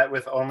that are met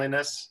with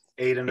loneliness,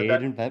 aid and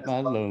abet my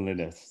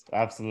loneliness.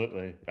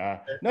 Absolutely. No,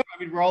 I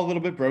mean, we're all a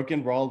little bit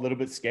broken. We're all a little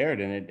bit scared,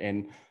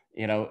 and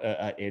you know,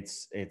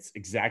 it's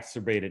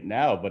exacerbated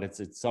now, but it's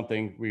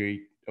something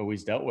we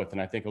always dealt with.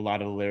 And I think a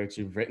lot of the lyrics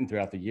you've written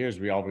throughout the years,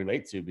 we all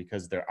relate to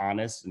because they're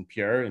honest and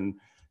pure, and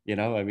you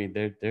know, I mean,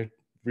 they're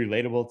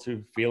relatable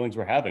to feelings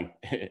we're having.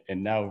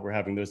 And now we're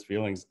having those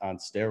feelings on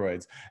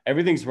steroids.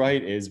 Everything's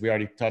Right is, we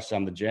already touched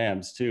on the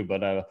jams too,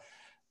 but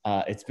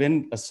it's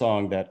been a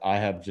song that I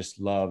have just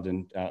loved,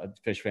 and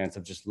Phish fans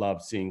have just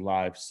loved seeing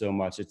live so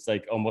much. It's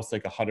like almost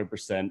like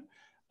 100%,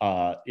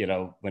 you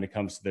know, when it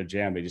comes to their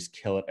jam, they just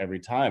kill it every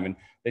time. And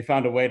they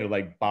found a way to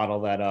like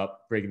bottle that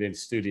up, bring it in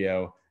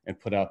studio, and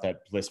put out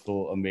that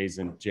blissful,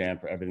 amazing jam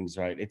for Everything's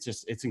Right.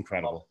 It's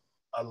incredible.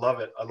 I love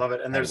it.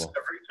 And there's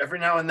every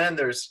now and then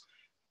there's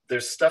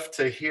stuff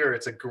to hear.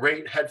 It's a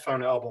great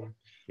headphone album.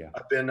 Yeah.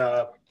 I've been,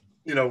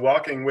 you know,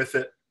 walking with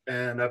it,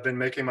 and I've been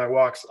making my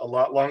walks a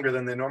lot longer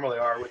than they normally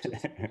are, which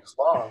is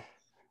long.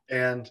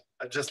 And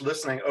just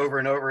listening over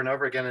and over and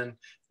over again. And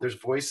there's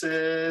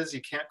voices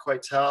you can't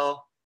quite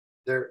tell.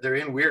 They're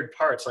in weird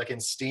parts, like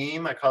in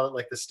Steam. I call it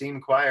like the Steam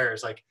choir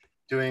is like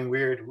doing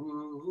weird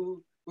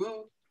woo,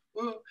 woo,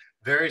 woo.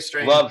 Very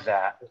strange. Love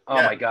that. Oh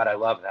my God, I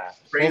love that.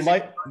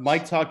 Well,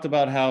 Mike talked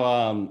about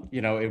how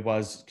you know, it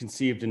was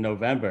conceived in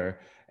November,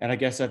 and I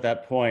guess at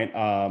that point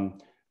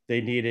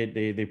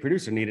the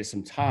producer needed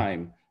some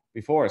time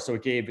before, so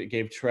it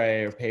gave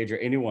Trey or Paige or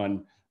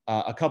anyone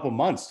a couple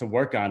months to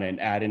work on it and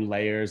add in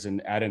layers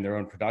and add in their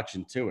own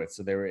production to it,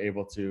 so they were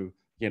able to,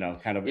 you know,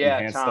 kind of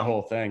enhance the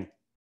whole thing.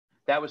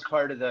 That was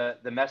part of the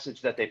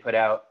message that they put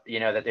out, you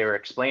know, that they were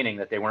explaining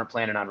that they weren't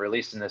planning on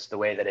releasing this the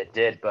way that it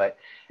did. But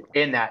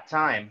in that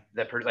time,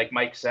 like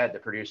Mike said, the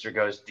producer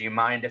goes, do you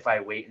mind if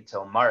I wait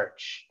until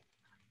March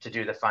to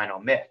do the final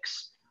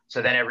mix?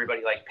 So then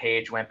everybody, like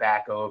Paige, went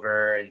back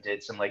over and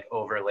did some like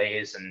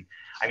overlays. And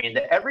I mean,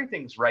 the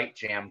Everything's Right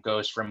jam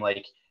goes from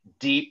like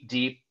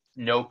deep,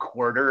 no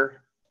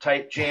quarter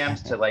type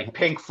jams to like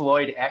Pink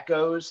Floyd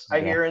echoes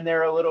I hear in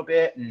there a little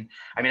bit. And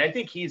I mean, I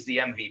think he's the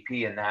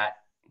MVP in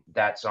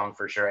that song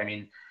for sure. I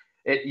mean,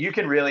 you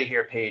can really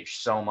hear Paige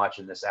so much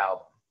in this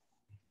album.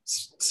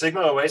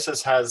 Sigma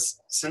Oasis has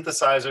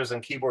synthesizers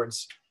and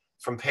keyboards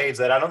from Paige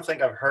that I don't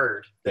think I've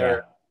heard.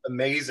 They're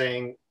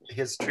amazing,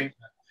 his treatment.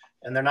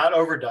 And they're not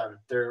overdone.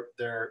 They're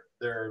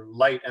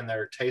light, and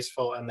they're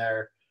tasteful, and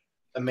they're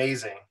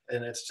amazing.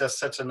 And it's just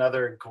such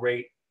another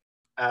great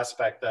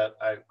aspect that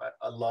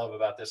I love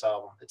about this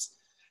album. It's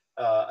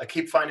I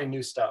keep finding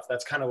new stuff.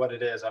 That's kind of what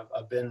it is.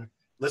 I've been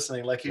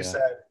listening, like you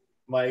said,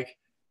 Mike.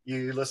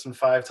 You listened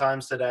 5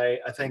 times today.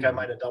 I think I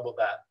might have doubled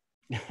that.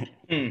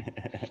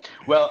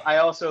 Well, I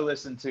also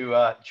listened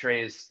to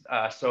Trey's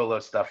solo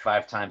stuff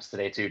 5 times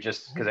today too,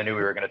 just because I knew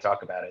we were going to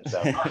talk about it.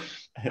 So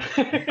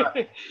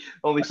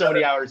only so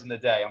many hours in the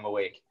day I'm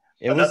awake.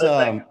 It was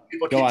thing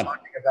people keep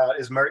talking about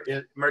is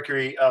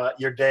Mercury.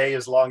 Your day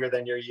is longer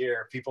than your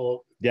year.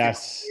 People's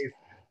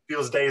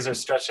days are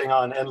stretching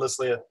on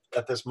endlessly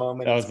at this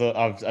moment.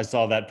 I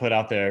saw that put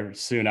out there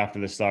soon after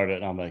this started,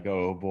 and I'm like,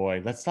 oh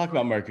boy, let's talk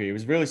about Mercury. It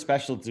was really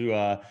special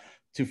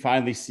to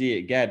finally see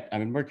it get. I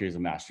mean, Mercury is a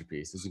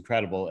masterpiece. It's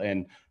incredible,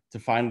 and to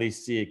finally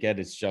see it get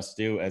its just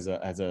due as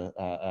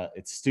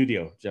its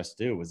studio just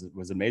due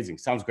was amazing.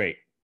 Sounds great.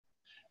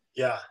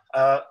 Yeah,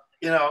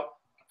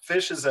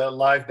 Phish is a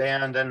live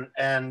band,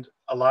 and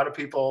a lot of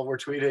people were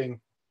tweeting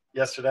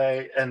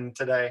yesterday and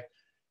today,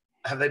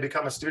 have they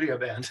become a studio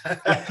band? And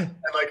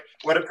like,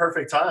 what a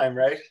perfect time,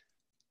 right?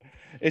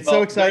 It's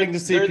so exciting to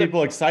see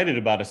people excited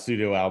about a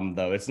studio album,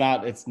 though. It's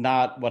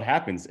not what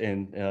happens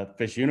in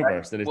Phish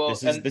universe. Right.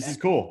 And this is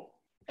cool.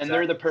 And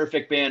they're the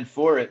perfect band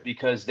for it,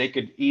 because they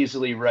could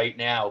easily right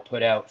now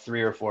put out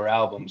 3 or 4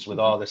 albums with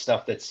all the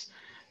stuff that's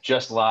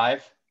just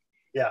live.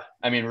 Yeah.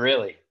 I mean,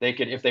 really, they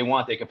could, if they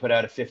want, they could put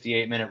out a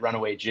 58-minute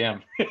Runaway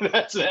Jim.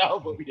 That's an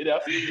album, And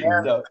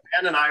Dan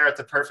and I are at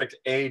the perfect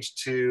age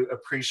to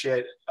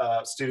appreciate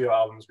studio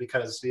albums,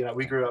 because,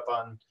 we grew up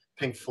on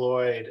Pink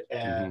Floyd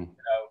and,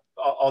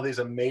 all these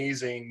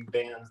amazing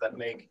bands that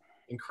make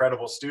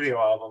incredible studio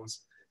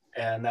albums.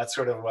 And that's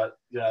sort of what,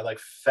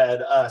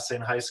 fed us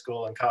in high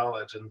school and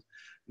college. And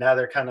now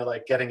they're kind of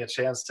like getting a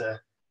chance to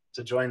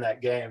join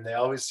that game. They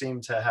always seem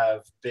to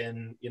have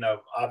been,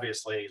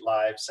 obviously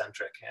live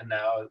centric. And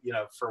now,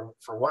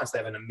 for once they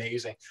have an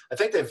amazing, I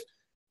think they've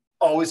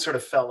always sort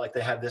of felt like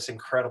they have this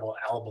incredible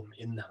album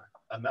in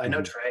them. I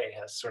know Trey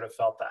has sort of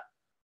felt that,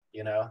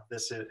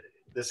 this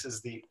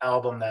is the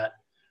album that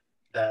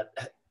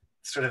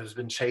sort of has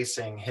been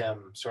chasing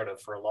him sort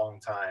of for a long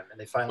time. And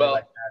they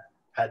finally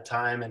had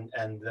time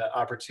and the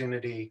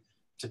opportunity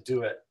to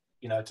do it,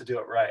 to do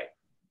it right.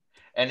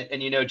 And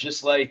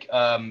just like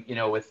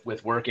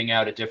with working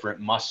out a different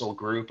muscle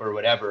group or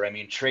whatever, I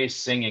mean, Trey's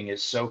singing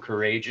is so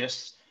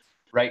courageous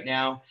right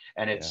now,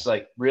 and it's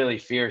like really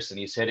fierce, and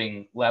he's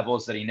hitting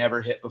levels that he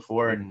never hit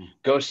before. And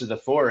Ghost of the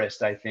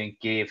Forest, I think,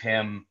 gave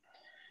him,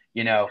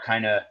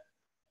 kind of,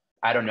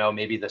 I don't know,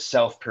 maybe the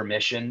self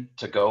permission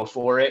to go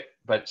for it.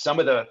 But some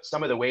of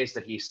the ways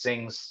that he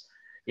sings,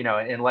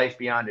 in Life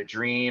Beyond a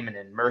Dream and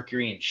in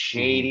Mercury and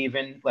Shade,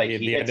 even like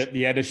the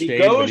end of he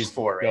Shade, goes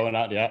for it. Going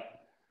out,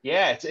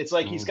 Yeah, it's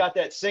like he's got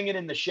that singing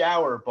in the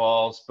shower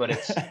balls, but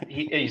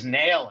he's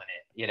nailing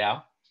it,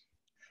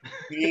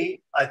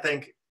 He, I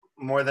think,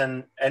 more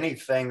than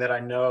anything that I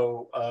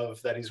know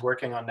of that he's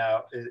working on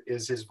now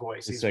is his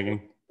voice. He's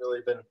singing. Really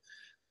been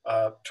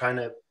trying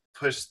to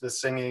push the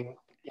singing,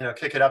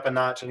 kick it up a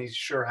notch, and he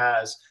sure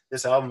has.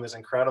 This album is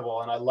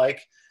incredible, and I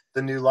like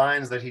the new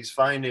lines that he's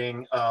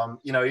finding.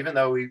 Even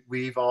though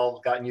we've all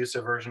gotten used to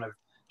a version of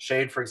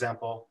Shade, for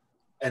example,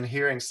 and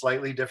hearing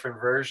slightly different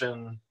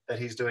version that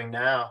he's doing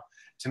now,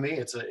 to me,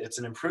 it's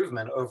an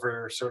improvement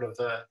over sort of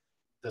the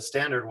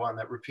standard one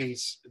that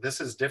repeats. This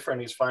is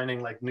different. He's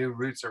finding like new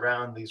roots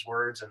around these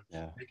words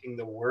and making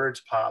the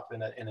words pop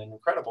in an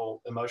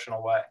incredible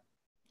emotional way.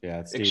 Yeah,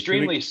 it's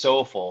extremely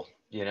soulful.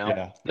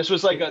 Yeah. This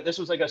was like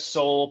a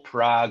soul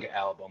prog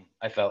album,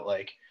 I felt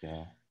like.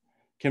 Yeah.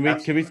 Can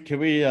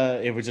we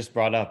it was just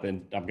brought up,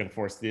 and I'm going to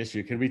force the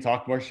issue. Can we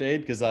talk more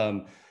Shade? Because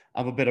I'm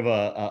a bit of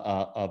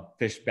a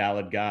Phish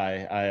ballad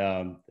guy.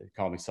 They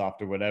call me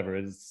soft or whatever.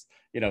 It's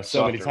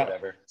so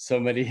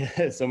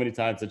many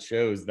times it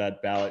shows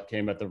that ballad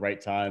came at the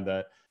right time,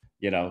 that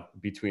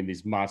between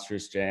these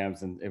monstrous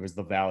jams, and it was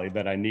the valley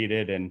that I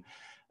needed. And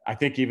I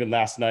think even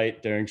last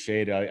night during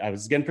Shade, I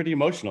was getting pretty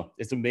emotional.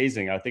 It's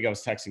amazing. I think I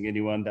was texting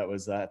anyone that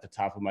was at the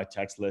top of my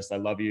text list, I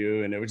love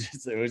you. And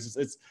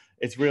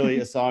it's really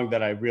a song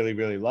that I really,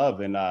 really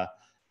love. And I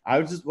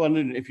was just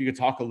wondering if you could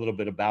talk a little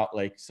bit about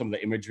like some of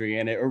the imagery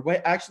in it, or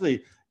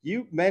actually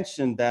you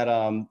mentioned that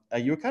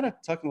you were kind of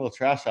talking a little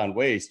trash on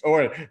Waste,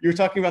 or you were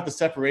talking about the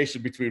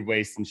separation between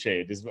Waste and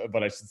Shade is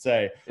what I should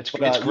say. It's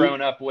grown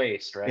up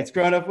Waste, right? It's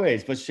grown up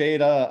Waste, but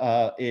Shade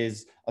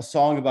is a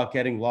song about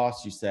getting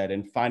lost, you said,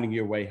 and finding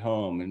your way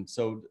home. And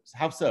so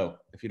how so,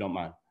 if you don't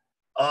mind?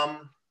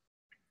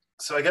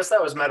 So I guess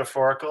that was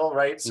metaphorical,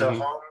 right?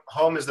 So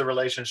home is the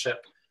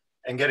relationship,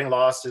 and getting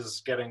lost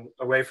is getting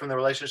away from the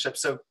relationship.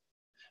 So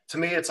to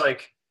me, it's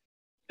like,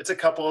 it's a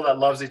couple that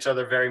loves each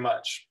other very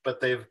much, but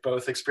they've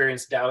both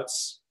experienced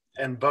doubts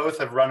and both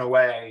have run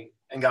away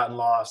and gotten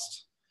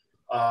lost.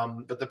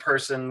 But the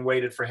person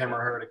waited for him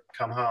or her to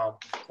come home.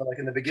 So like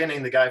in the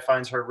beginning, the guy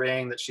finds her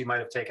ring that she might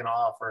have taken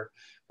off or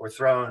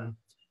thrown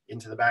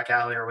into the back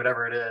alley or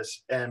whatever it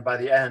is. And by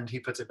the end, he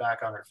puts it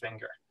back on her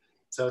finger.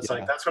 So it's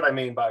like, that's what I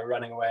mean by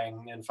running away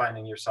and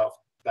finding yourself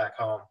back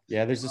home.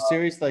 Yeah, there's a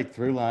serious like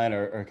through line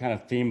or kind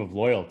of theme of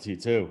loyalty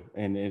too.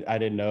 And I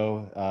didn't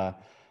know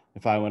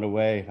If I went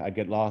away, I'd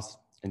get lost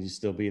and you'd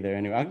still be there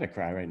anyway. I'm gonna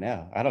cry right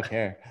now. I don't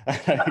care.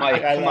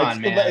 Mike, come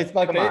on, man. It's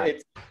my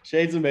favorite.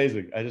 Shade's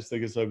amazing. I just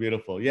think it's so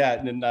beautiful. Yeah,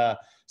 and then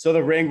so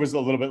the ring was a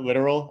little bit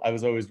literal. I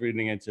was always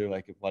reading into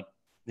like what,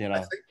 you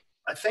know.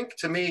 I think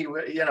to me,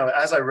 you know,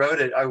 as I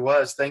wrote it, I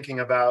was thinking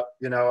about,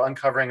 you know,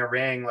 uncovering a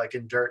ring like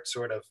in dirt,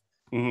 sort of,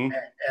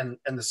 and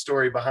the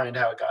story behind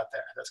how it got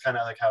there. That's kind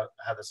of like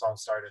how the song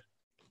started.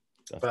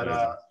 That's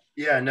but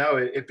yeah, no,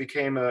 it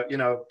became a, you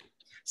know,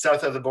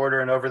 south of the border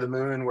and over the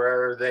moon,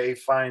 where they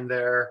find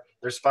their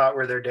spot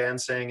where they're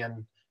dancing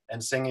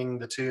and singing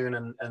the tune,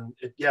 and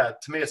yeah,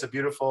 to me it's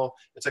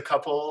a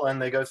couple,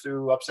 and they go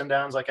through ups and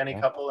downs like any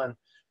couple,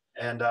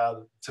 and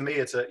to me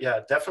it's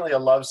definitely a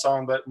love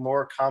song, but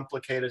more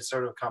complicated,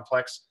 sort of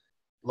complex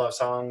love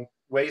song.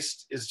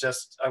 Waste is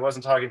just, I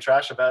wasn't talking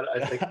trash about it.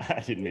 I think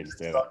I didn't mean to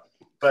say that.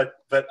 But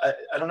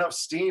I don't know if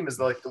Steam is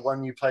like the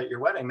one you play at your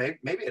wedding.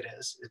 Maybe it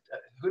is.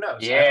 Who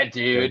knows? Yeah,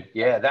 dude.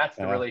 Yeah, that's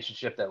the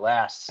relationship that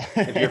lasts.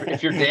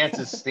 If your dance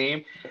is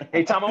Steam.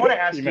 Hey, Tom, I want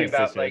to ask you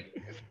about, like,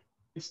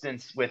 for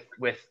instance, with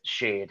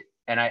Shade,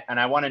 and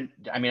I want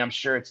to. I mean, I'm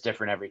sure it's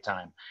different every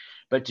time,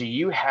 but do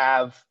you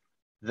have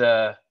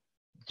the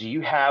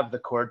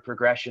chord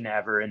progression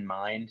ever in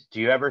mind?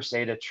 Do you ever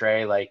say to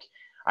Trey, like,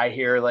 I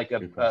hear like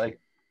a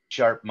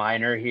sharp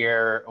minor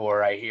here,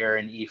 or I hear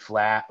an E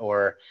flat,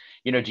 or,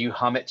 you know, do you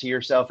hum it to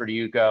yourself, or do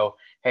you go,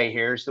 hey,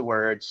 here's the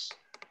words,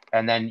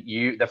 and then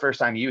the first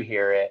time you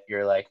hear it,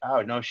 you're like,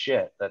 oh, no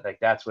shit,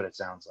 that's what it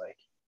sounds like?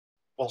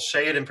 Well,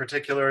 Shade in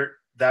particular,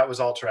 that was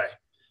all Trey.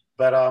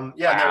 But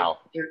yeah, wow.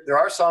 there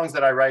are songs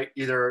that I write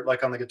either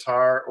like on the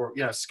guitar or,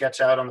 you know, sketch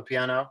out on the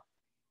piano,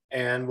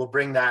 and we'll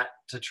bring that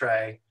to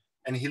Trey,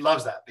 and he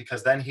loves that,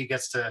 because then he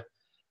gets to,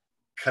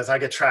 because I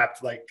get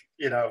trapped, like,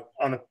 you know,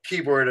 on the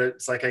keyboard,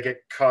 it's like I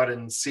get caught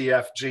in C,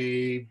 F,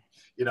 G,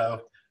 you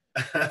know,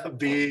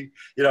 B,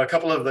 you know, a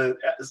couple of the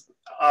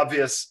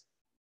obvious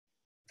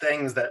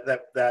things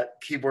that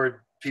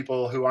keyboard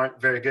people who aren't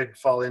very good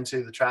fall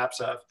into the traps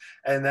of.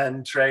 And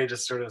then Trey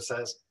just sort of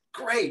says,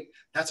 great,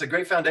 that's a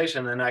great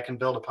foundation, and I can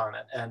build upon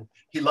it. And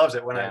he loves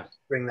it when I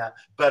bring that.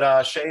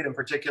 But Shade in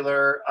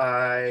particular,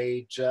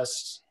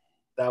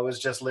 that was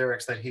just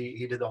lyrics that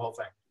he did the whole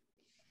thing.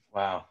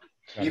 Wow.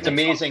 It's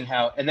amazing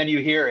how, and then you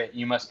hear it,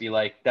 you must be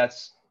like,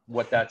 that's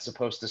what that's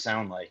supposed to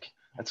sound like.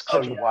 That's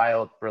such a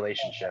wild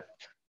relationship.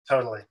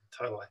 Totally.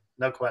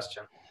 No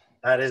question.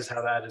 That is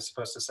how that is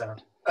supposed to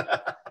sound.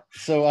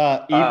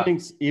 So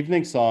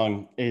Evening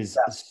Song is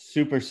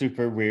super,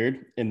 super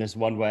weird in this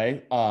one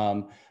way,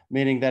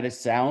 meaning that it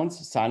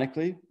sounds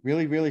sonically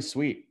really, really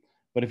sweet.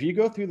 But if you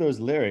go through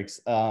those lyrics,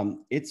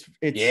 it's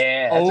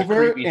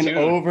over and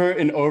over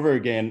and over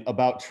again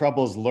about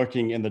troubles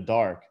lurking in the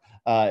dark.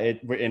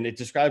 It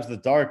describes the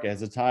dark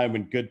as a time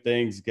when good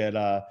things get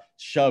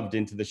shoved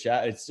into the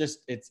shadow.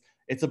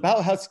 It's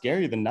about how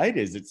scary the night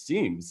is, it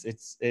seems.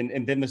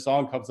 And then the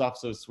song comes off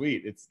so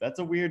sweet. That's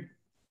a weird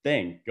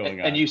thing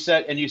going on. And you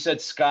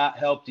said Scott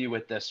helped you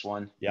with this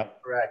one.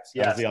 Yep. Correct.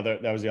 Yes.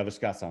 That was the other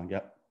Scott song.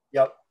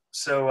 Yep.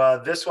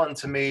 So this one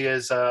to me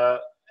is an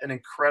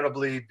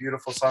incredibly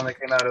beautiful song that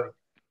came out of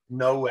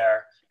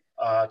nowhere.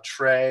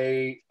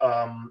 Trey,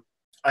 I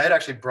had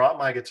actually brought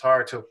my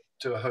guitar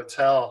to a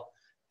hotel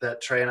that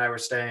Trey and I were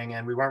staying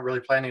in. We weren't really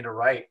planning to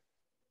write,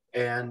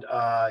 and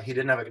he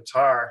didn't have a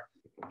guitar,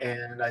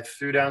 and I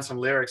threw down some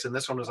lyrics, and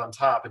this one was on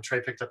top, and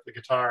Trey picked up the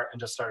guitar and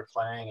just started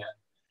playing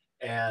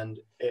it, and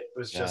it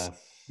was just,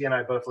 he and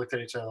I both looked at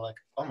each other like,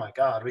 oh my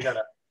God, we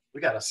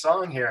got a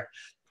song here.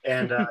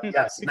 And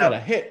yes, you got a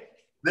hit.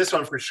 This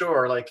one for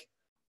sure, like,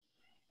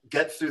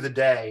 get through the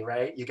day,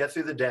 right? You get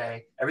through the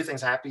day,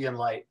 everything's happy and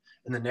light,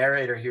 and the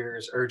narrator here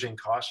is urging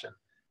caution,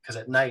 because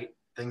at night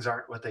things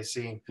aren't what they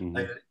seem.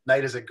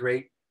 Night is a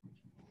great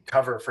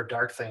cover for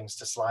dark things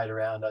to slide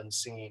around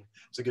unseen.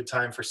 It's a good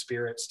time for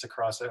spirits to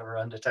cross over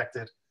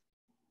undetected.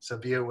 So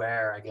be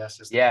aware, I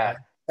guess. Is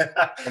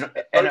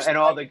and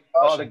all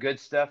the good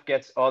stuff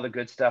gets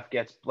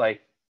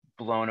like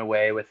blown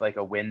away with like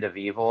a wind of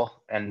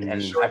evil. And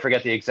I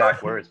forget the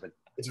exact words, but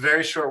it's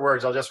very short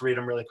words. I'll just read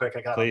them really quick.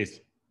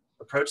 Please.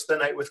 Approach the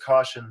night with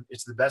caution.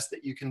 It's the best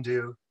that you can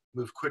do.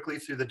 Move quickly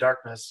through the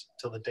darkness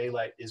till the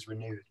daylight is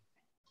renewed.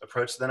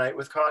 Approach the night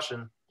with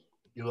caution.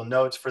 You will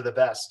know it's for the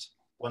best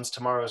once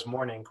tomorrow's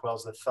morning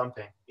quells the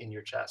thumping in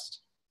your chest.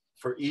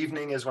 For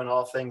evening is when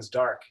all things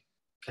dark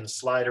can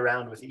slide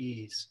around with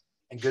ease,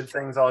 and good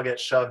things all get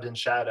shoved in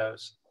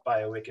shadows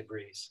by a wicked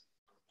breeze.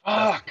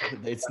 Fuck.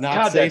 It's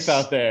not safe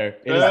out there.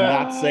 It is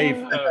not safe.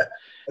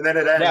 And then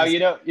it ends. Now, you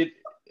know,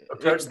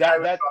 approach the night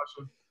with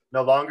caution.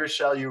 No longer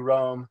shall you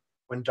roam.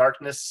 When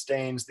darkness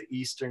stains the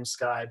eastern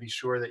sky, be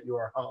sure that you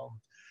are home.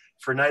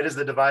 For night is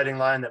the dividing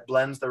line that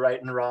blends the right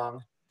and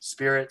wrong.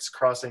 Spirits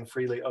crossing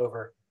freely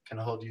over can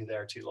hold you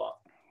there too long.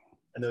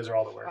 And those are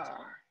all the words.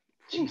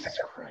 Jesus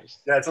Christ.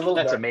 Yeah, it's a little.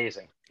 That's dark.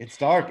 Amazing. It's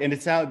dark, and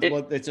it sounds.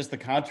 It's just the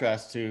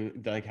contrast to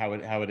like how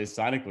it is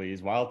sonically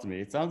is wild to me.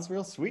 It sounds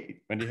real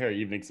sweet when you hear an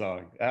Evening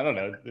Song. I don't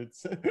know.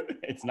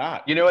 It's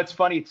not. You know, it's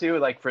funny too.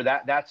 Like for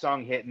that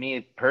song hit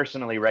me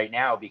personally right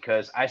now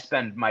because I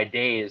spend my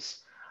days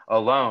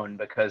alone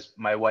because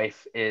my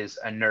wife is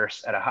a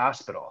nurse at a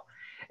hospital.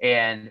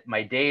 And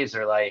my days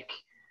are like,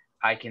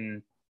 I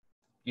can,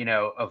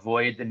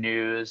 avoid the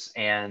news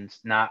and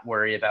not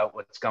worry about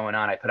what's going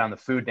on. I put on the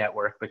Food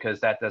Network because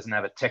that doesn't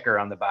have a ticker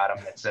on the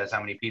bottom that says how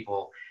many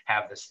people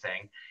have this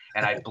thing.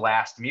 And I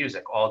blast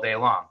music all day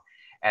long.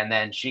 And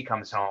then she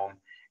comes home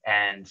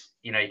and,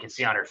 you can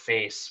see on her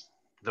face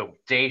the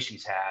day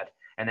she's had.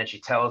 And then she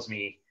tells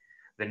me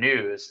the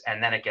news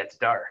and then it gets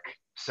dark.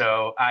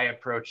 So I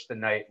approach the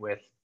night with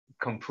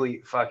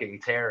complete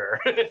fucking terror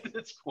at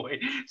this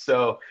point.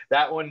 So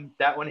that one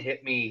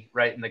hit me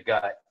right in the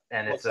gut.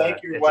 And it's a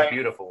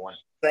beautiful one.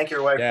 Thank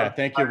your wife. Yeah,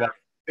 thank you,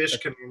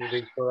 Phish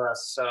community for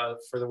us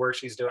for the work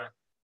she's doing.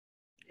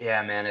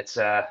 Yeah, man. It's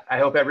I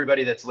hope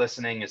everybody that's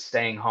listening is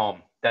staying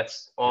home.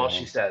 That's all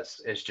she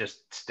says is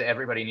just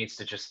everybody needs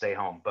to just stay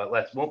home. But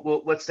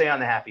let's stay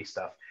on the happy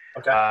stuff.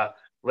 Okay.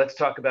 Let's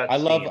talk about. I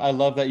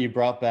love that you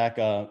brought back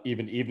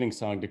even evening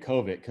song to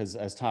COVID because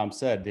as Tom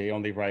said, they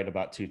only write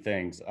about two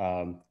things: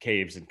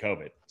 caves and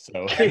COVID.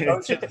 So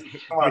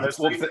come on, there's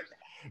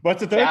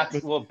what's the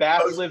third?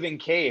 Bats live in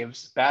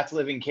caves. Bats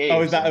live in caves.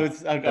 Oh, is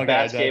that? The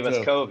bats gave us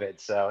COVID,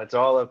 so it's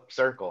all a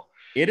circle.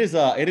 It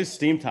is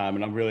Steam time,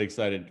 and I'm really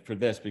excited for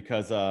this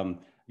because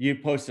you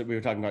posted. We were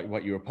talking about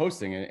what you were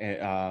posting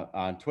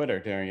on Twitter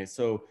during it.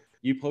 So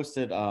you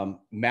posted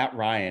Matt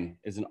Ryan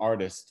is an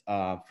artist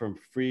from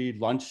Free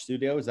Lunch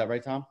Studio. Is that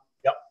right, Tom?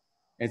 Yep.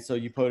 And so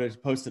you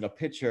posted a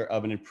picture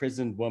of an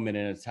imprisoned woman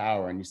in a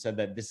tower, and you said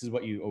that this is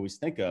what you always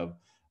think of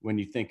when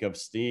you think of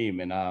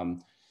Steam.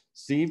 And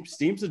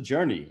Steam's a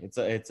journey. It's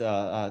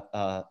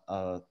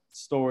a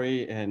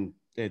story, and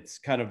it's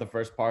kind of the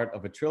first part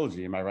of a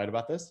trilogy. Am I right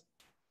about this?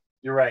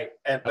 You're right.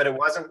 But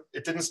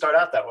it didn't start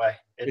out that way.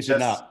 It just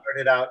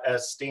started out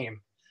as Steam.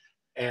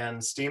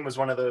 And Steam was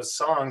one of those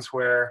songs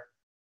where,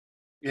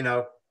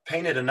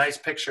 painted a nice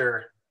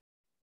picture,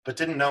 but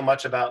didn't know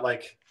much about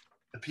like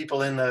the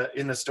people in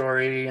the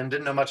story and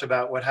didn't know much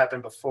about what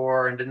happened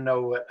before and didn't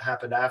know what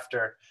happened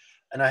after.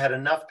 And I had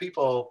enough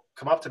people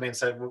come up to me and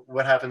said,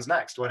 what happens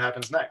next? What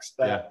happens next?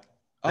 I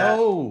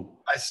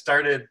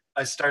started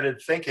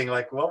thinking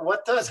like, well,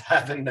 what does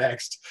happen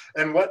next?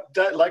 And why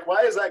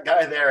is that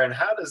guy there? And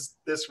how does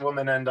this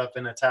woman end up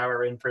in a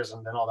tower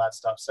imprisoned and all that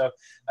stuff? So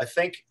I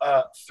think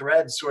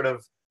Thread sort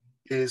of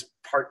is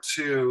part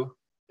two.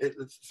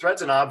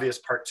 Thread's an obvious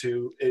part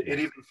two. It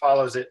even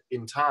follows it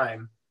in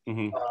time.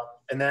 Mm-hmm.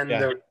 And then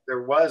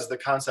there was the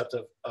concept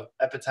of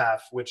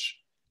epitaph, which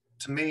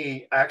to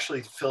me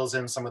actually fills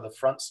in some of the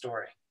front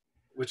story,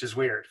 which is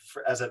weird.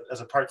 As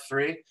a part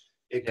three,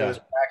 it goes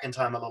back in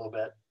time a little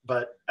bit.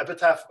 But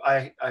epitaph,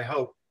 I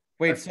hope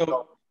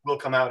will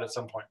come out at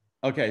some point.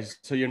 Okay,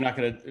 so you're not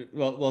gonna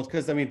well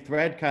because I mean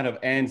Thread kind of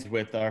ends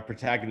with our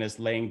protagonist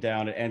laying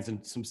down. It ends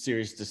in some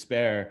serious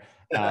despair,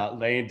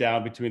 laying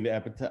down between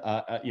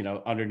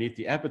the underneath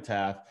the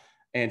epitaph.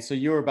 And so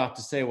you were about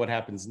to say what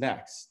happens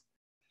next.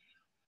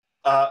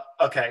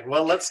 Okay,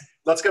 well let's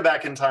go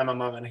back in time a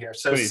moment here.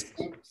 So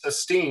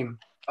Steam,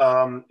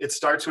 it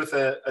starts with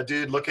a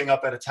dude looking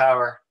up at a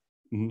tower,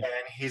 and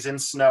he's in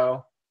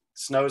snow.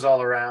 Snow's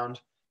all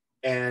around,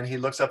 and he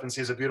looks up and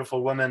sees a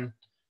beautiful woman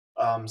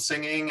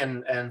singing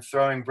and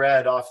throwing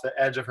bread off the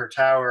edge of her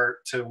tower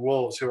to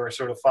wolves who are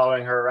sort of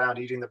following her around,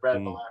 eating the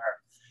bread below her.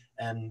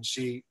 And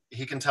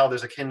he can tell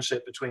there's a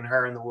kinship between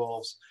her and the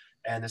wolves,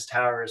 and this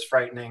tower is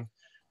frightening.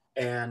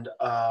 And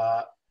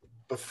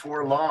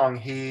before long,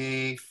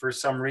 he, for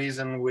some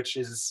reason which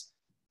is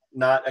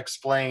not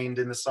explained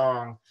in the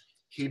song,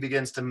 he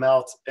begins to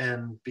melt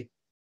and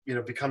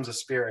becomes a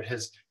spirit.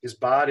 His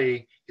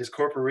body, his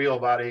corporeal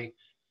body,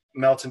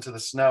 melts into the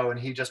snow, and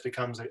he just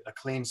becomes a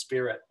clean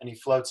spirit, and he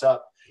floats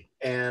up.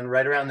 And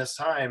right around this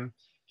time,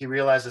 he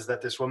realizes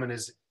that this woman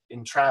is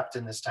entrapped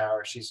in this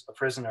tower. She's a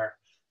prisoner,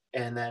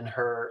 and then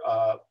her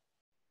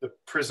the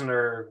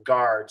prisoner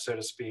guard, so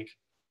to speak,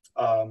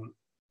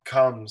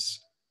 comes.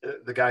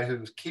 The guy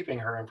who's keeping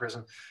her in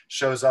prison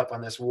shows up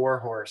on this war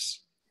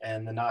horse,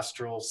 and the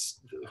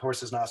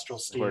horse's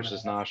nostrils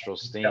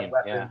steam.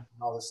 Yeah. And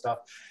all this stuff.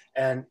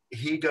 And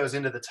he goes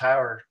into the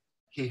tower.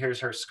 He hears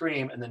her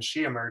scream, and then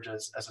she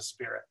emerges as a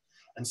spirit.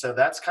 And so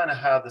that's kind of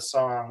how the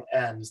song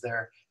ends.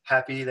 They're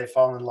happy, they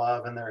fall in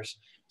love, and they're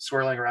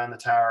swirling around the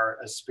tower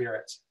as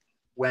spirits.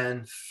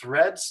 When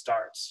Thread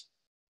starts,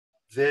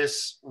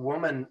 this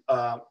woman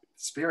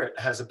spirit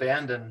has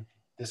abandoned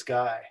this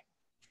guy.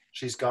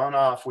 She's gone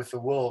off with the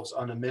wolves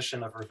on a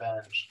mission of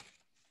revenge.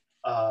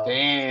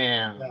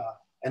 Damn. Yeah.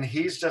 And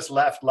he's just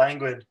left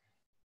languid,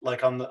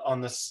 like on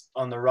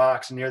the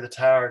rocks near the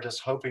tower,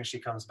 just hoping she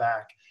comes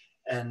back.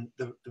 And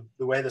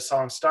the way the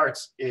song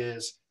starts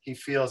is he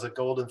feels a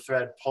golden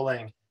thread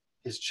pulling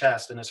his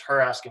chest, and it's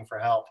her asking for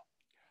help.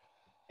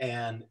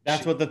 And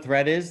that's what the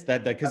thread is.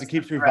 That because it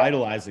keeps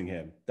revitalizing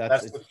him.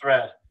 That's the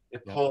thread.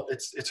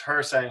 It's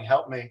her saying,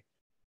 "Help me,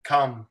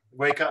 come,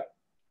 wake up."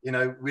 We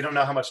don't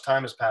know how much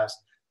time has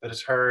passed, but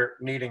it's her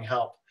needing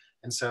help.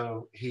 And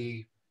so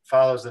he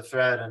follows the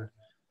thread and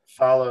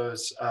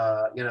follows.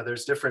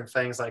 There's different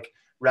things like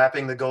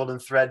wrapping the golden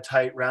thread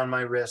tight round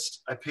my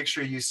wrist. I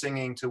picture you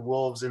singing to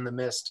wolves in the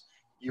mist,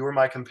 You were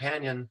my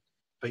companion,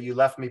 but you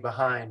left me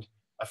behind.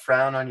 A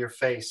frown on your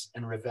face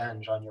and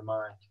revenge on your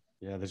mind.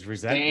 Yeah, there's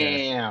resentment.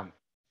 Damn.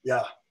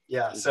 Yeah,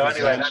 yeah. So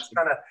anyway, that's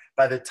kind of,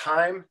 by the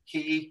time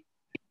he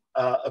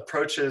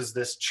approaches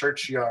this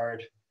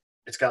churchyard,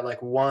 it's got like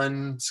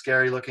one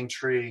scary looking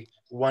tree,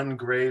 one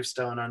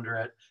gravestone under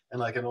it, and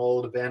like an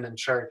old abandoned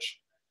church.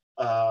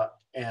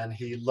 And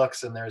he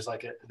looks, and there's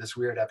like this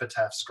weird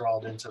epitaph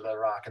scrawled into the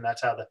rock, and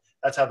that's how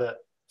the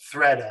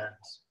thread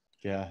ends.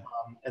 Yeah.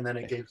 And then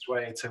it gives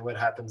way to what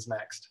happens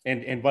next.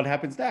 And what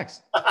happens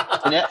next?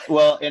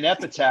 Well, in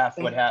Epitaph,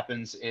 what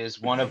happens is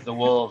one of the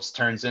wolves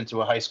turns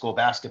into a high school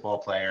basketball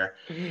player,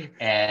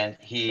 and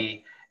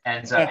he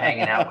ends up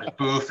hanging out with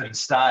Booth and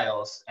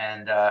Styles,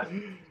 and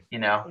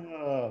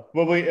Well,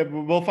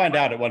 we'll find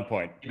out at one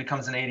point. it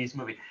becomes an 80s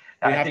movie.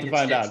 We have to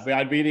find out.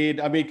 We need,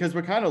 I mean, because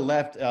we're kind of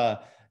left,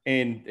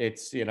 and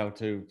it's,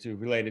 to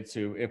relate it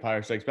to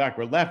Empire Strikes Back,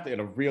 we're left in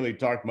a really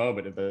dark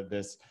moment of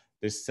this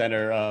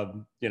center,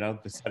 the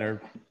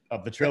center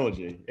of the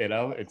trilogy.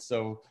 It's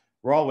so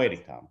we're all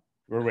waiting, Tom.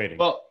 We're waiting.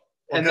 Well,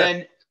 and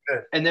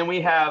then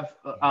we have,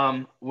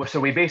 so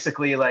we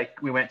basically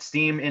we went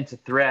Steam into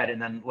Thread,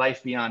 and then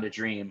Life Beyond a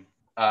Dream.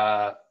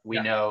 We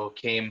know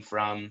came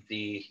from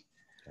the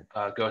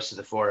Ghost of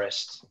the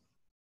Forest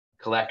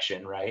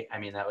collection, right? I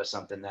mean, that was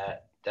something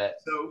that.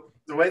 So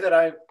the way that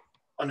I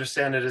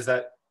understand it is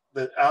that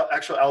the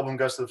actual album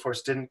Ghost of the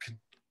Forest didn't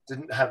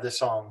have this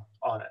song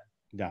on it.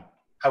 Yeah.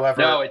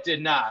 However, no, it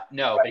did not.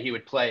 No, right. But he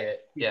would play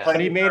it. Yeah. But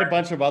he made a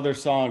bunch of other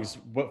songs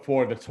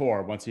for the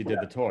tour once he did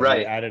the tour.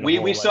 Right.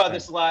 We saw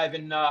this live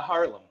in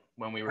Harlem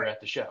when we were at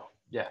the show.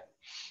 Yeah.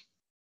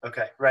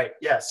 Okay. Right.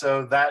 Yeah.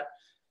 So that,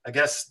 I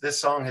guess this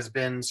song has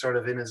been sort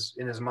of in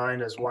his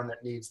mind as one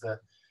that needs the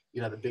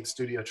big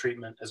studio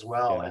treatment as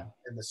well. Yeah.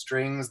 And the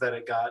strings that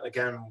it got,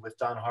 again, with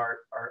Don Hart,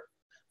 are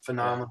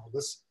phenomenal. Yeah.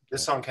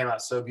 This song came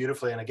out so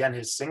beautifully. And again,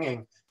 his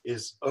singing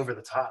is over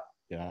the top.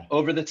 Yeah.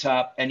 Over the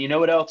top. And you know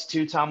what else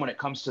too, Tom, when it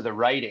comes to the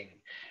writing,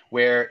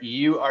 where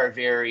you are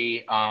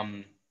very,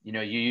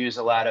 you use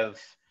a lot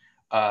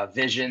of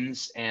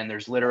visions, and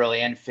there's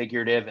literally and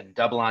figurative and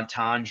double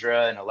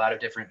entendre and a lot of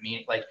different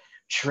meaning. Like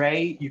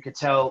Trey, you could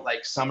tell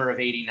Summer of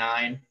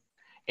 '89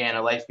 and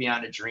A Life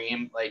Beyond a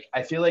Dream.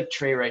 I feel like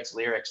Trey writes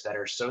lyrics that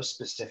are so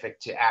specific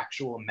to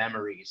actual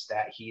memories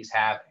that he's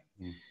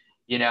having,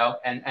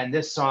 and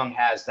this song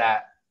has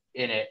that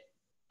in it,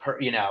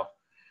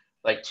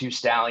 like Two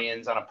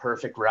Stallions on a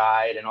Perfect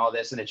Ride and all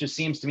this. And it just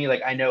seems to me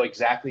like I know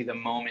exactly the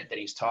moment that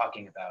he's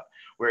talking about,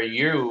 where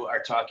you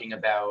are talking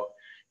about,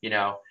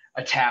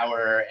 a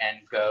tower and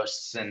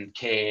ghosts and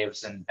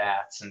caves and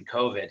bats and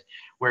COVID,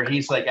 where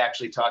he's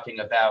actually talking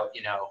about,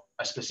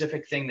 a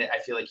specific thing that I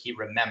feel like he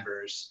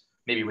remembers,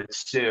 maybe with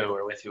Sue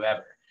or with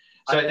whoever.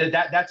 So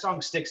that song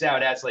sticks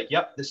out as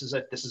yep, this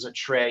is a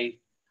Trey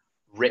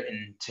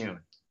written tune.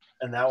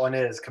 And that one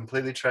is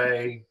completely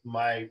Trey.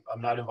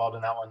 I'm not involved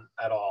in that one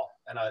at all.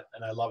 And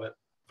I love it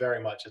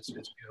very much. It's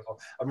beautiful.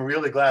 I'm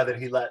really glad that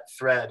he let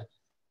Thread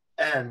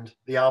end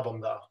the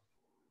album, though.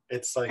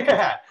 It's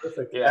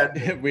perfect.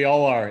 Yeah. We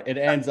all are. It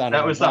ends on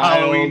that was the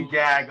Halloween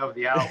gag of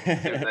the album.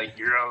 It was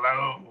you're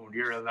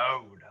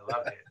alone. I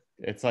love it.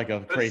 It's like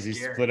a crazy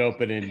split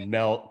open and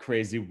melt,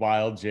 crazy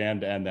wild jam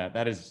to end that.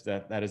 That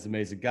is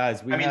amazing,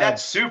 guys.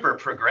 That's super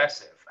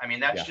progressive. I mean,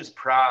 that's just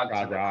prog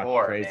to the rock,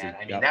 core, crazy. Man.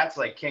 I mean, that's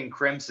like King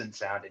Crimson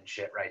sound and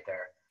shit right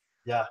there.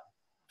 Yeah. A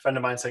friend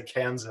of mine said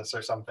Kansas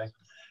or something.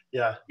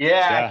 Yeah.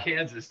 Yeah,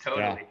 Kansas,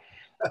 totally.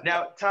 Yeah.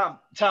 Now,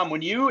 Tom,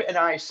 when you and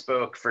I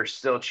spoke for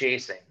Still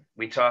Chasing,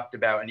 we talked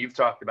about, and you've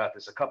talked about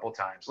this a couple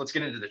times. Let's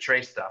get into the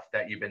Trey stuff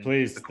that you've been,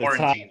 please, the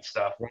quarantine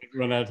stuff.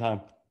 Run out of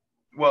time.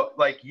 Well,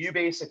 you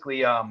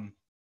basically,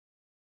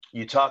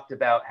 you talked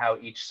about how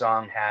each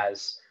song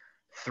has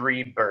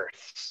 3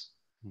 births,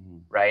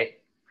 right?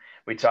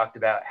 We talked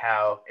about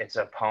how it's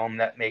a poem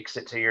that makes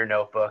it to your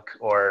notebook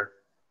or,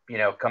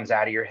 comes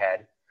out of your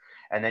head.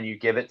 And then you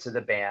give it to the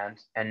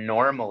band. And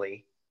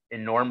normally,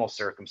 in normal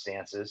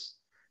circumstances,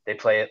 they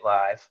play it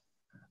live,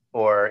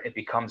 or it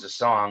becomes a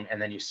song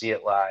and then you see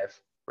it live,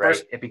 right?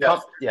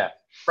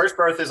 First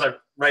birth is I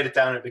write it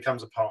down and it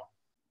becomes a poem.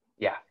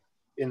 Yeah.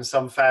 In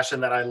some fashion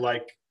that I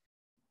like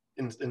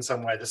in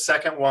some way. The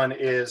second one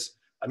is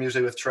I'm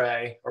usually with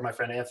Trey or my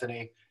friend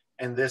Anthony,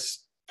 and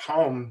this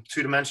poem,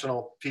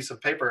 2-dimensional piece of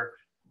paper,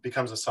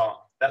 becomes a song.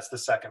 That's the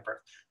second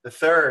birth. The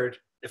third,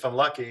 if I'm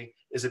lucky,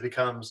 is it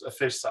becomes a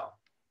Phish song.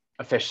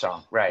 A Phish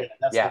song, right.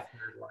 That's the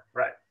third one,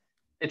 right.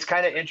 It's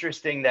kind of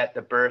interesting that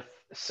the birth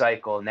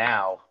cycle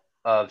now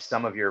of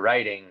some of your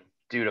writing,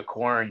 due to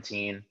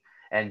quarantine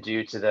and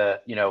due to the,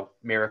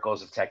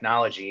 miracles of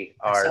technology,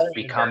 are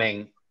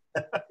becoming,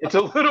 it's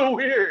a little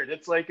weird.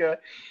 It's like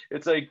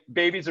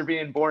babies are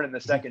being born in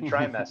the second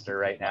trimester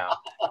right now.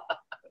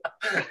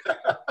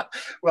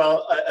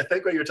 Well, I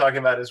think what you're talking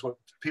about is what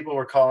people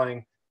were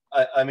calling,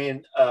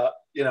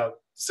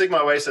 Sigma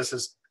Oasis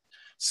has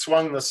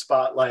swung the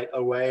spotlight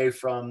away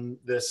from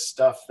this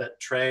stuff that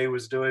Trey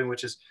was doing,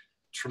 which is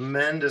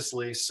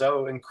tremendously,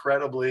 so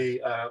incredibly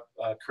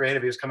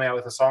creative. He was coming out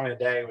with a song a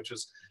day, which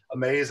was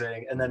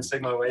amazing. And then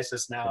Sigma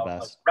Oasis now,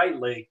 like,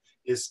 rightly,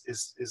 is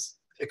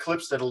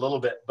eclipsed it a little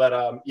bit.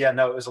 But yeah,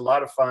 no, it was a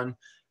lot of fun.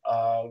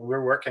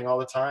 We're working all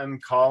the time,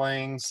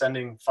 calling,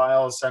 sending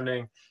files,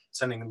 sending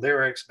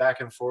lyrics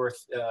back and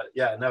forth.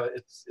 Yeah, no,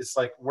 it's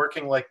like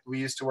working like we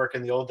used to work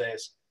in the old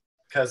days.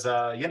 Because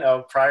you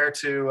know, prior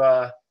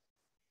to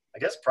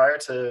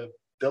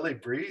Billy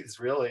Breathes,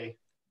 really.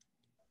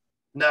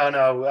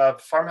 No,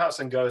 Farmhouse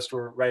and Ghost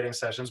were writing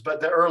sessions, but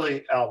the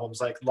early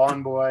albums like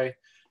Lawn Boy,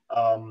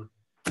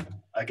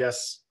 I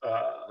guess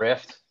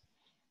Rift.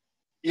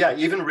 Yeah,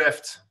 even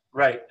Rift,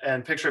 right,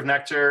 and Picture of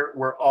Nectar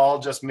were all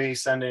just me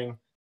sending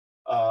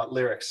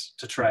lyrics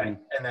to Trey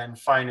and then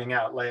finding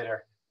out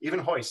later. Even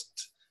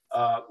Hoist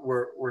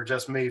were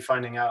just me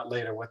finding out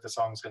later what the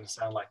song's going to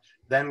sound like.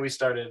 Then we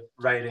started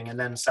writing, and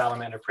then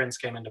Salamander Prince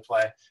came into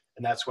play,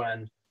 and that's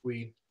when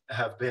we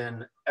have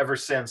been ever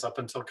since, up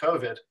until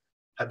COVID,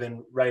 have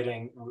been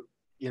writing,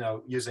 you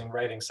know, using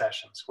writing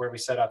sessions where we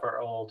set up our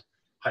old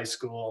high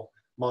school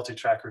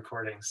multi-track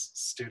recordings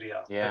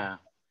studio. Yeah.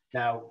 But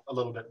now a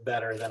little bit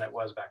better than it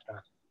was back then.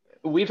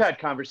 We've had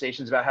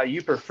conversations about how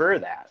you prefer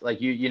that. Like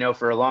you know,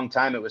 for a long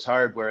time it was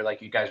hard where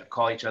like you guys would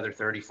call each other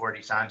 30,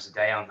 40 times a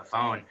day on the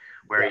phone,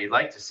 where you'd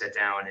like to sit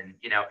down and,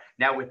 you know,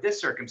 now with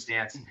this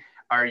circumstance,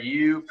 are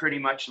you pretty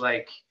much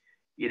like,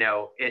 you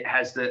know, it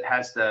has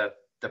the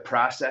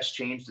process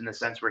changed in the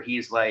sense where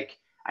he's like,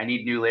 I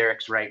need new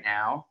lyrics right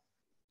now?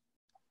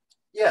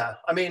 Yeah,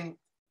 I mean,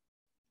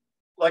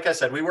 like I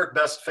said, we work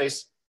best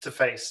face to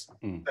face.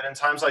 But in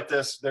times like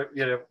this,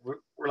 you know,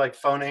 we're like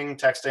phoning,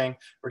 texting,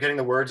 we're getting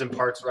the words and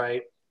parts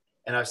right.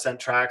 And I've sent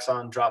tracks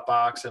on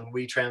Dropbox and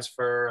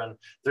WeTransfer, and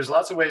there's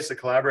lots of ways to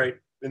collaborate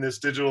in this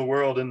digital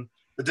world. And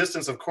the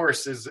distance, of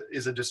course, is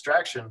a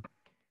distraction.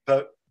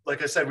 But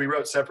like I said, we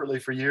wrote separately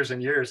for years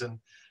and years, and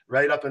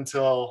right up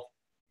until,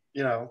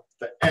 you know,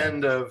 the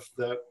end of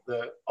the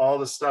all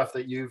the stuff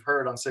that you've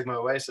heard on Sigma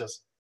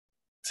Oasis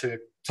to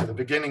the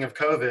beginning of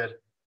COVID,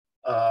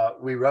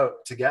 we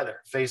wrote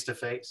together, face to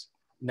face.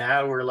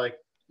 Now we're like,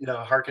 you know,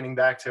 hearkening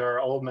back to our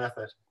old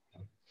method.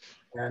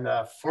 And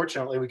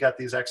fortunately, we got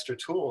these extra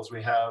tools.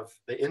 We have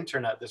the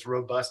internet, this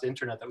robust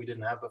internet that we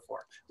didn't have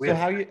before.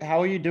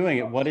 How are you doing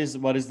it? What is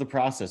the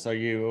process? Are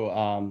you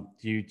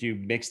do you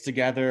mix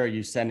together? Are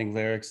you sending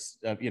lyrics?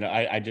 You know,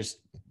 I just,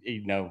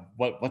 you know,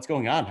 what's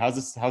going on? How's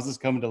this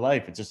coming to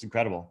life? It's just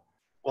incredible.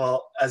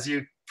 Well, as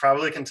you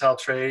probably can tell,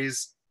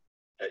 Trey's,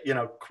 you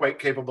know, quite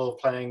capable of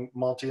playing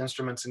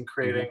multi-instruments and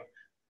creating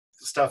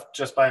stuff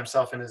just by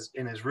himself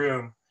in his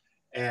room,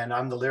 and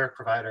I'm the lyric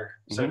provider,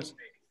 so to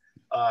speak.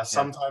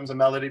 Sometimes a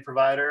melody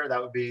provider,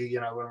 that would be,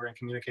 you know, when we're in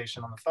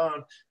communication on the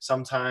phone.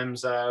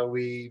 Sometimes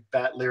we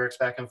bat lyrics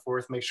back and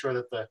forth, make sure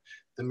that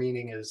the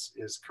meaning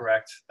is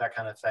correct, that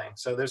kind of thing.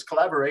 So there's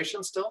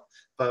collaboration still,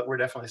 but we're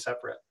definitely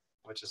separate,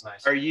 which is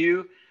nice. Are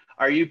you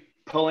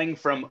pulling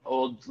from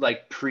old,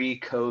 like,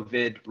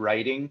 pre-COVID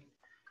writing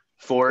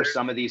for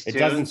some of these tunes? It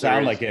doesn't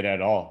sound like it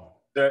at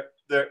all.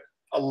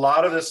 A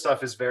lot of this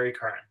stuff is very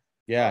current.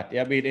 Yeah,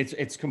 I mean,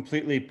 it's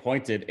completely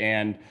pointed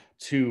and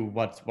to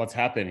what's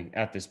happening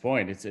at this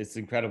point. It's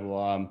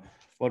incredible.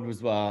 What was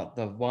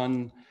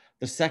the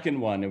second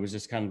one? It was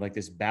just kind of like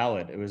this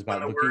ballad. It was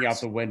about looking out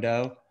the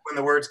window. When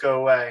the words go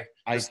away.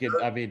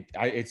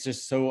 It's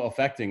just so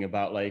affecting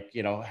about, like,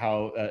 you know,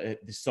 how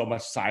so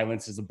much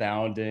silence is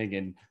abounding,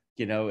 and,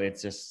 you know,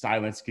 it's just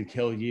silence can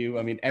kill you.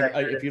 I mean,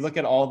 if you look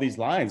at all these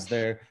lines,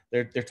 they're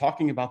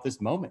talking about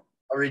this moment.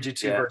 I'll read you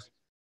two verses.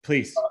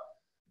 Please.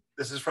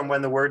 This is from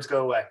When the Words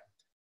Go Away.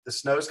 The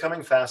snow's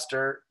coming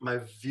faster, my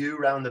view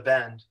round the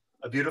bend,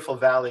 a beautiful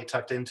valley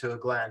tucked into a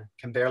glen,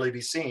 can barely be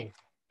seen.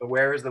 But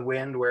where is the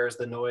wind, where is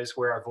the noise,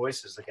 where are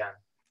voices again?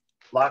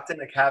 Locked in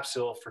a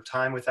capsule for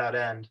time without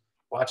end,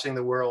 watching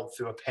the world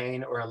through a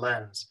pane or a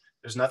lens.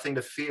 There's nothing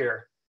to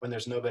fear when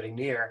there's nobody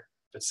near,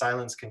 but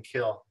silence can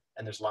kill,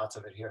 and there's lots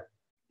of it here.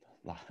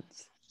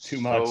 Lots.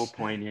 Too much. So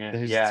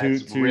poignant.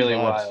 There's it's really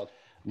wild.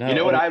 No, you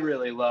know what I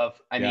really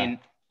love? I mean,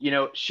 you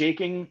know,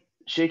 shaking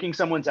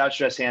someone's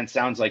outstretched hand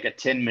sounds like a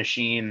Tin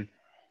Machine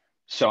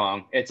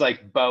song. It's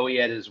like Bowie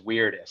at his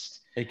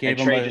weirdest.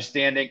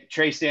 And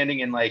Trey standing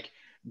in like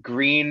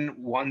green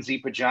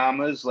onesie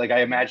pajamas. Like,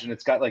 I imagine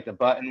it's got like the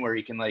button where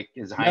he can, like,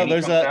 his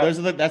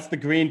hiney that's the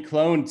green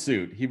clone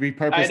suit. He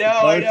repurposed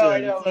I know.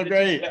 It's so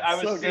great.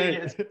 I was seeing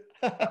it.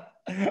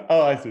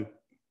 Oh, I see.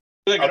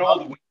 Like an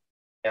old.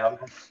 Yeah.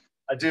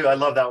 I do. I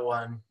love that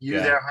one.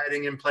 There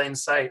hiding in plain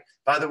sight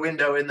by the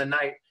window in the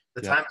night.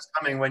 The time is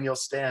coming when you'll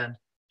stand,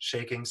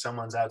 shaking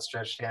someone's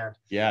outstretched hand.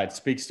 Yeah, it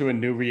speaks to a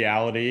new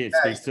reality. It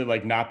speaks to,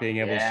 like, not being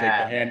able to shake the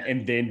hand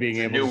and then being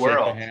able to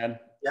shake the hand.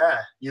 Yeah,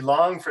 you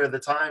long for the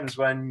times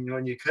when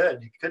you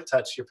could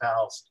touch your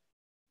pals.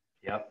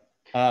 Yep.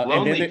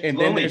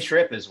 Lonely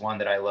Trip is one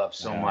that I love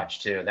so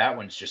much too. That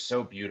one's just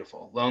so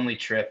beautiful. Lonely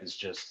Trip is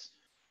just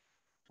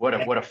what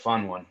a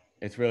fun one.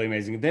 It's really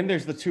amazing. Then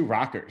there's the two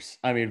rockers.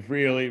 I mean,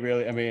 really,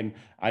 really. I mean,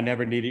 I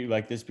never needed you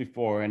like this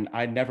before, and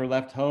I never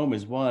left home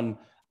is one.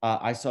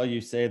 I saw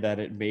you say that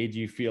it made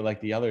you feel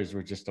like the others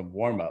were just a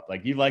warm up.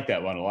 Like, you like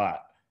that one a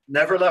lot.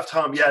 Never left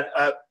home yet.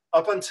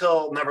 up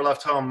until Never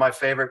Left Home, my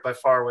favorite by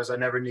far was I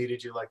Never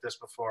Needed You Like This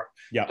Before.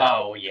 Yeah.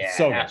 Oh yeah,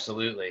 So good.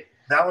 absolutely.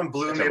 That one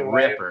blew me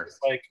away. Ripper. It's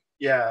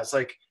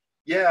like,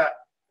 yeah,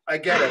 I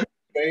get it.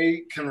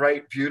 Ray can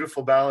write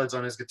beautiful ballads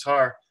on his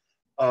guitar.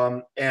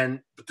 But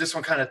this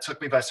one kind of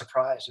took me by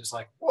surprise. It was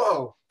like,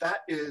 whoa, that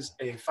is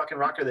a fucking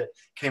rocker that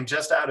came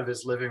just out of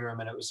his living room,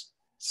 and it was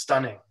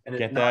stunning. And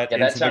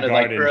that sounded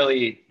like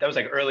early. That was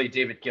like early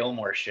David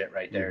Gilmour shit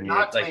right there, dude.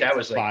 Like that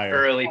was like fire.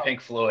 Early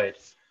Pink Floyd.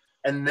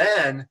 And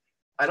then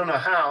I don't know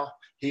how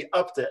he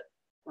upped it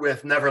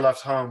with Never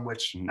Left Home,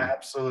 which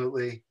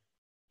absolutely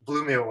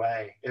blew me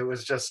away. It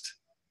was just,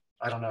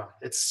 I don't know.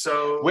 It's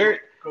so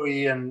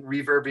echoey and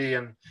reverby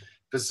and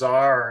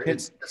bizarre.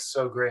 It's just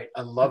so great.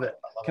 I love it.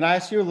 Can I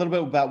ask you a little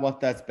bit about what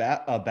that's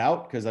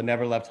about? Because I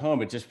Never Left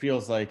Home. It just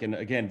feels like, and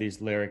again,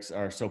 these lyrics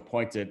are so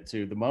pointed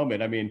to the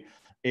moment. I mean,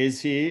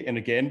 is he, and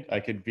again, I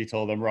could be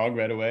told I'm wrong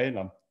right away, and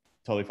I'm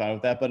totally fine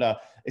with that.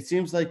 But it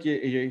seems like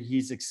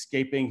he's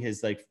escaping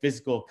his like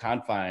physical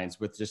confines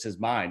with just his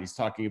mind. He's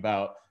talking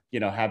about,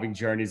 having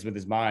journeys with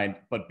his mind,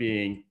 but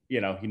being, he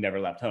never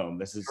left home.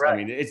 This is, right. I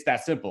mean, it's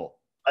that simple.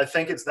 I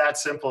think it's that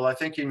simple. I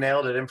think you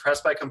nailed it.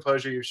 Impressed by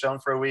composure you've shown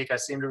for a week. I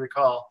seem to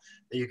recall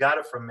that you got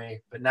it from me,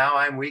 but now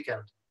I'm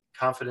weakened,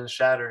 confidence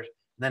shattered.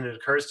 And then it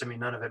occurs to me,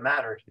 none of it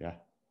mattered. Yeah.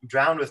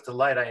 Drowned with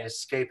delight, I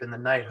escape in the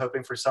night,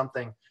 hoping for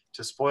something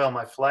to spoil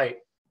my flight.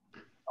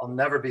 I'll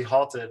never be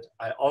halted.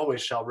 I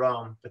always shall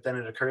roam. But then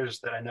it occurs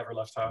that I never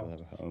left home.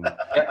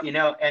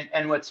 Yeah,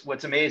 and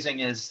what's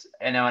amazing is,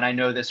 and I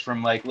know this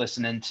from like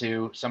listening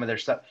to some of their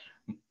stuff.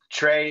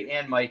 Trey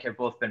and Mike have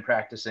both been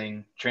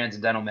practicing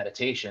transcendental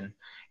meditation,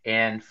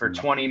 and for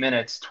 20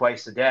 minutes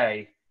twice a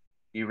day,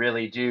 you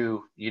really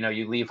do,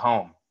 you leave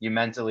home. You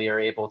mentally are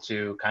able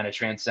to kind of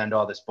transcend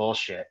all this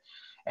bullshit,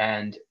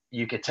 and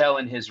you could tell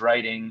in his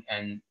writing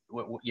and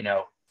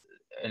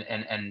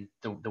and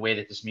the way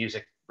that this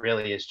music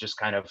really is just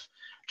kind of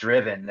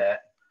driven,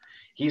 that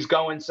he's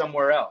going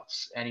somewhere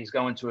else and he's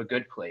going to a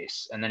good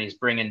place, and then he's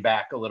bringing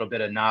back a little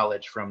bit of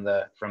knowledge from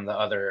the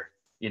other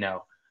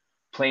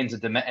planes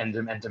of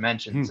and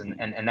dimensions,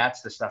 and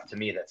that's the stuff to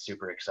me that's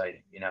super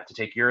exciting, to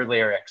take your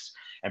lyrics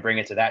and bring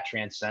it to that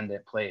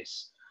transcendent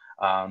place.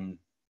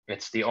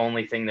 It's the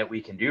only thing that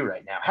we can do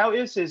right now.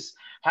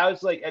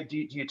 How's like, do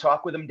you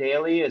talk with him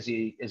daily? Is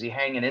he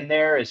hanging in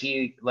there? Is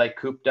he like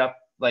cooped up?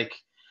 Like,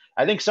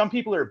 I think some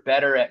people are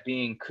better at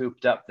being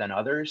cooped up than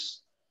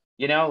others.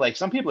 Like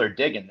some people are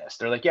digging this.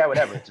 They're like, yeah,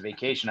 whatever. It's a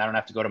vacation. I don't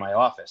have to go to my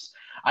office.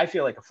 I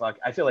feel like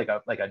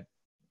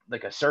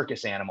a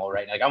circus animal,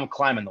 right? Like I'm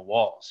climbing the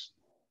walls.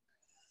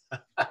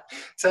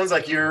 Sounds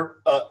like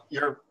you're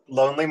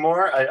lonely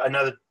more. I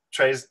know that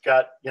Trey's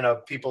got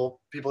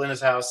people in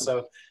his house,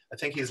 so I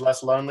think he's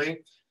less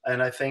lonely.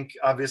 And I think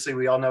obviously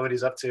we all know what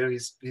he's up to.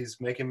 He's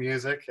making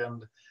music,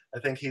 and I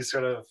think he's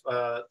sort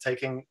of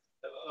taking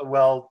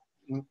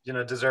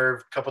a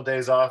deserved couple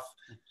days off,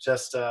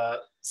 just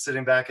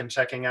sitting back and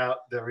checking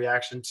out the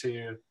reaction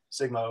to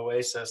Sigma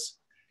Oasis.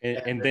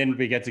 And then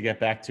we get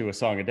back to a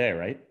song a day,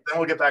 right? Then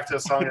we'll get back to a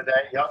song a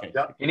day.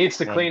 Yep. He needs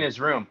to clean his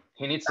room.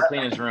 He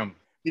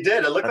He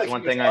did. It looked That's like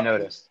one thing I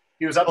noticed.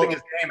 He was upping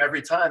his game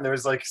every time. There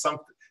was like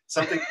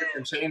something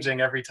changing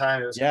every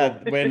time. It was cool.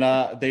 When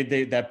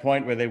they that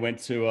point where they went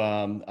to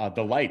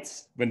the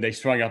lights, when they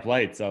strung up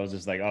lights, I was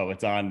just like, oh,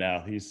 it's on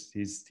now. He's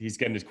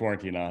getting his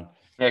quarantine on.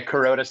 Yeah,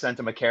 Kuroda sent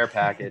him a care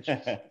package.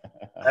 I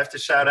have to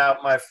shout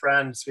out my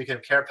friend. Speaking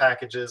of care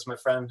packages, my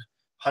friend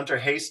Hunter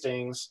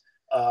Hastings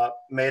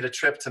made a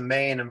trip to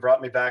Maine and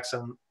brought me back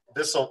some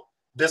Bissell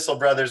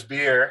Brothers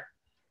beer.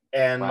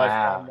 And my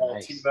friend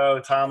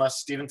nice.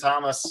 Stephen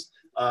Thomas.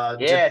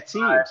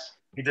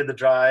 He did the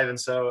drive, and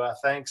so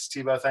thanks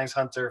Tebow, thanks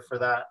Hunter for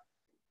that.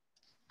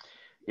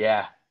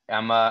 Yeah,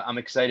 I'm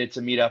excited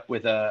to meet up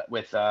with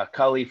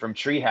Cully from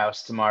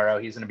Treehouse tomorrow.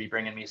 He's going to be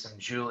bringing me some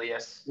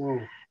Julius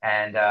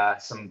and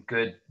some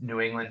good New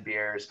England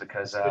beers,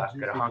 because I'm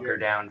going to hunker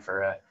down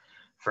for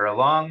a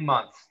long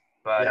month.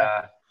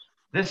 But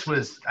this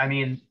was, I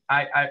mean,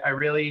 I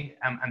really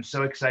I'm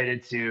so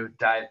excited to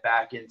dive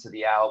back into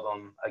the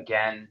album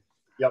again.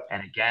 Yep.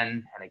 And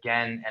again and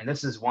again. And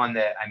this is one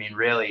that, I mean,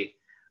 really,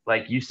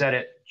 like you said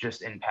it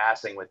just in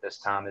passing with this,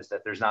 Tom, is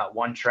that there's not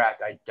one track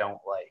I don't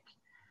like.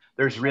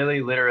 There's really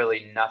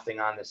literally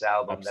nothing on this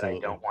album that I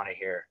don't want to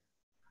hear.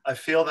 I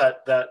feel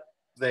that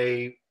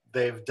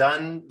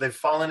they've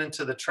fallen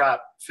into the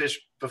trap. Phish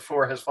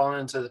before has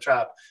fallen into the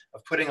trap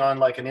of putting on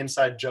like an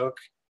inside joke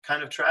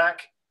kind of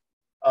track.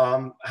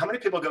 How many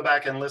people go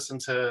back and listen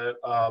to,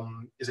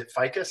 is it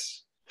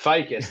Ficus?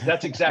 Ficus.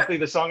 That's exactly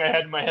the song I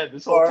had in my head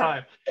this whole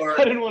time.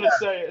 I didn't want to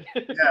say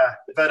it. Yeah,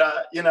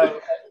 but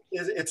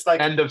it's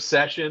like End of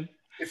Session.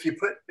 If you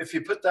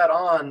put that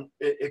on,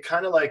 it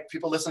kind of like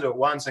people listen to it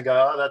once and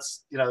go, oh,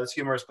 that's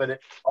humorous, but it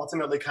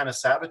ultimately kind of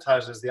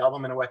sabotages the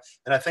album in a way.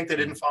 And I think they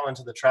didn't fall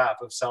into the trap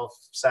of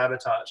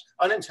self-sabotage.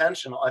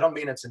 Unintentional. I don't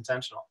mean it's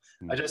intentional.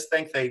 I just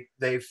think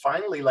they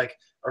finally like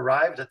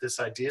arrived at this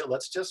idea.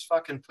 Let's just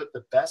fucking put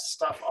the best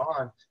stuff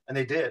on, and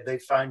they did. They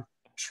find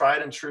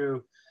tried and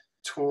true,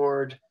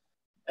 toured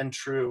and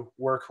true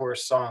workhorse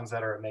songs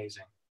that are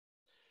amazing.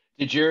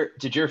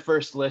 Did your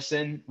first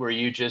listen, were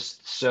you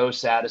just so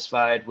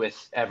satisfied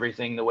with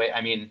everything the way, I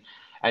mean,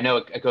 I know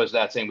it goes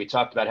without saying, we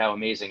talked about how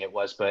amazing it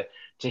was, but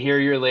to hear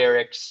your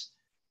lyrics,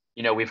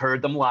 you know, we've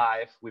heard them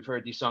live, we've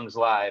heard these songs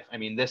live. I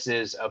mean, this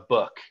is a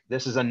book.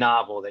 This is a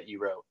novel that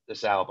you wrote,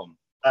 this album.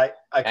 I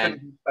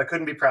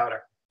couldn't be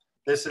prouder.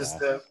 This is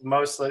the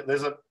most,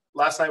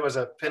 last night was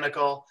a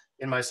pinnacle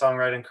in my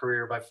songwriting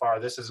career by far.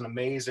 This is an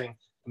amazing,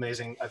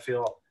 I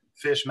feel,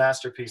 Phish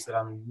masterpiece that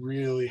I'm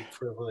really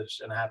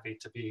privileged and happy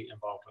to be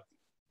involved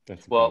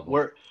with. Well,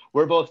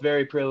 we're both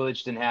very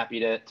privileged and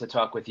happy to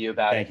talk with you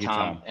about it,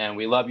 Tom. And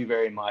we love you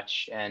very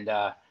much. And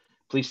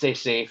please stay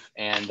safe.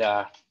 And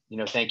you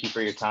know, thank you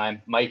for your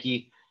time,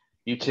 Mikey.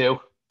 You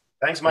too.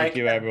 Thanks, Mike. Thank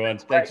you, everyone.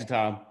 Thank you,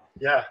 Tom.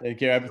 Yeah. Thank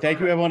you.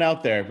 Thank you, everyone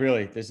out there.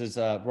 Really, this is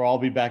we'll all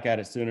be back at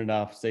it soon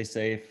enough. Stay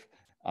safe.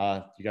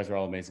 You guys are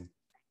all amazing.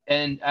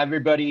 And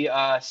everybody,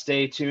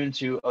 stay tuned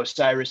to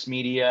Osiris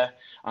Media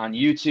on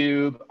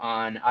YouTube,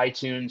 on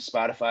iTunes,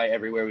 Spotify,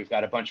 everywhere. We've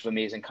got a bunch of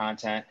amazing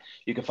content.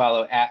 You can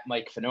follow at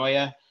Mike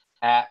Finoia,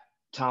 at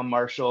Tom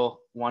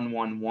Marshall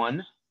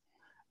 111,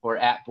 or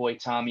at Boy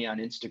Tommy on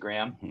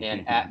Instagram,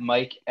 and at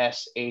Mike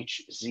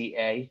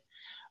SHZA.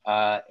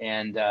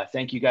 And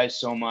thank you guys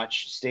so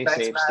much. Stay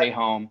safe, Matt. Stay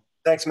home.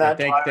 Thanks, Matt.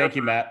 Thank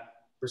you, Matt.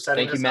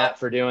 Thank you, Matt,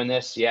 for doing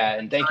this. Yeah,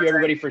 and thank you,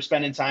 everybody, for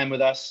spending time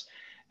with us.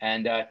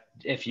 And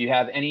if you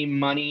have any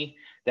money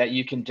that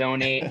you can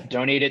donate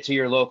it to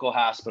your local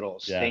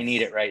hospitals. Yes. They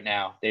need it right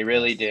now. They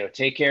really do.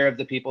 Take care of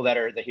the people that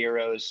are the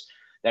heroes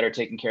that are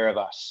taking care of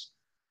us.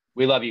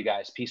 We love you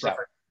guys. Peace out.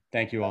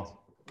 Thank you all.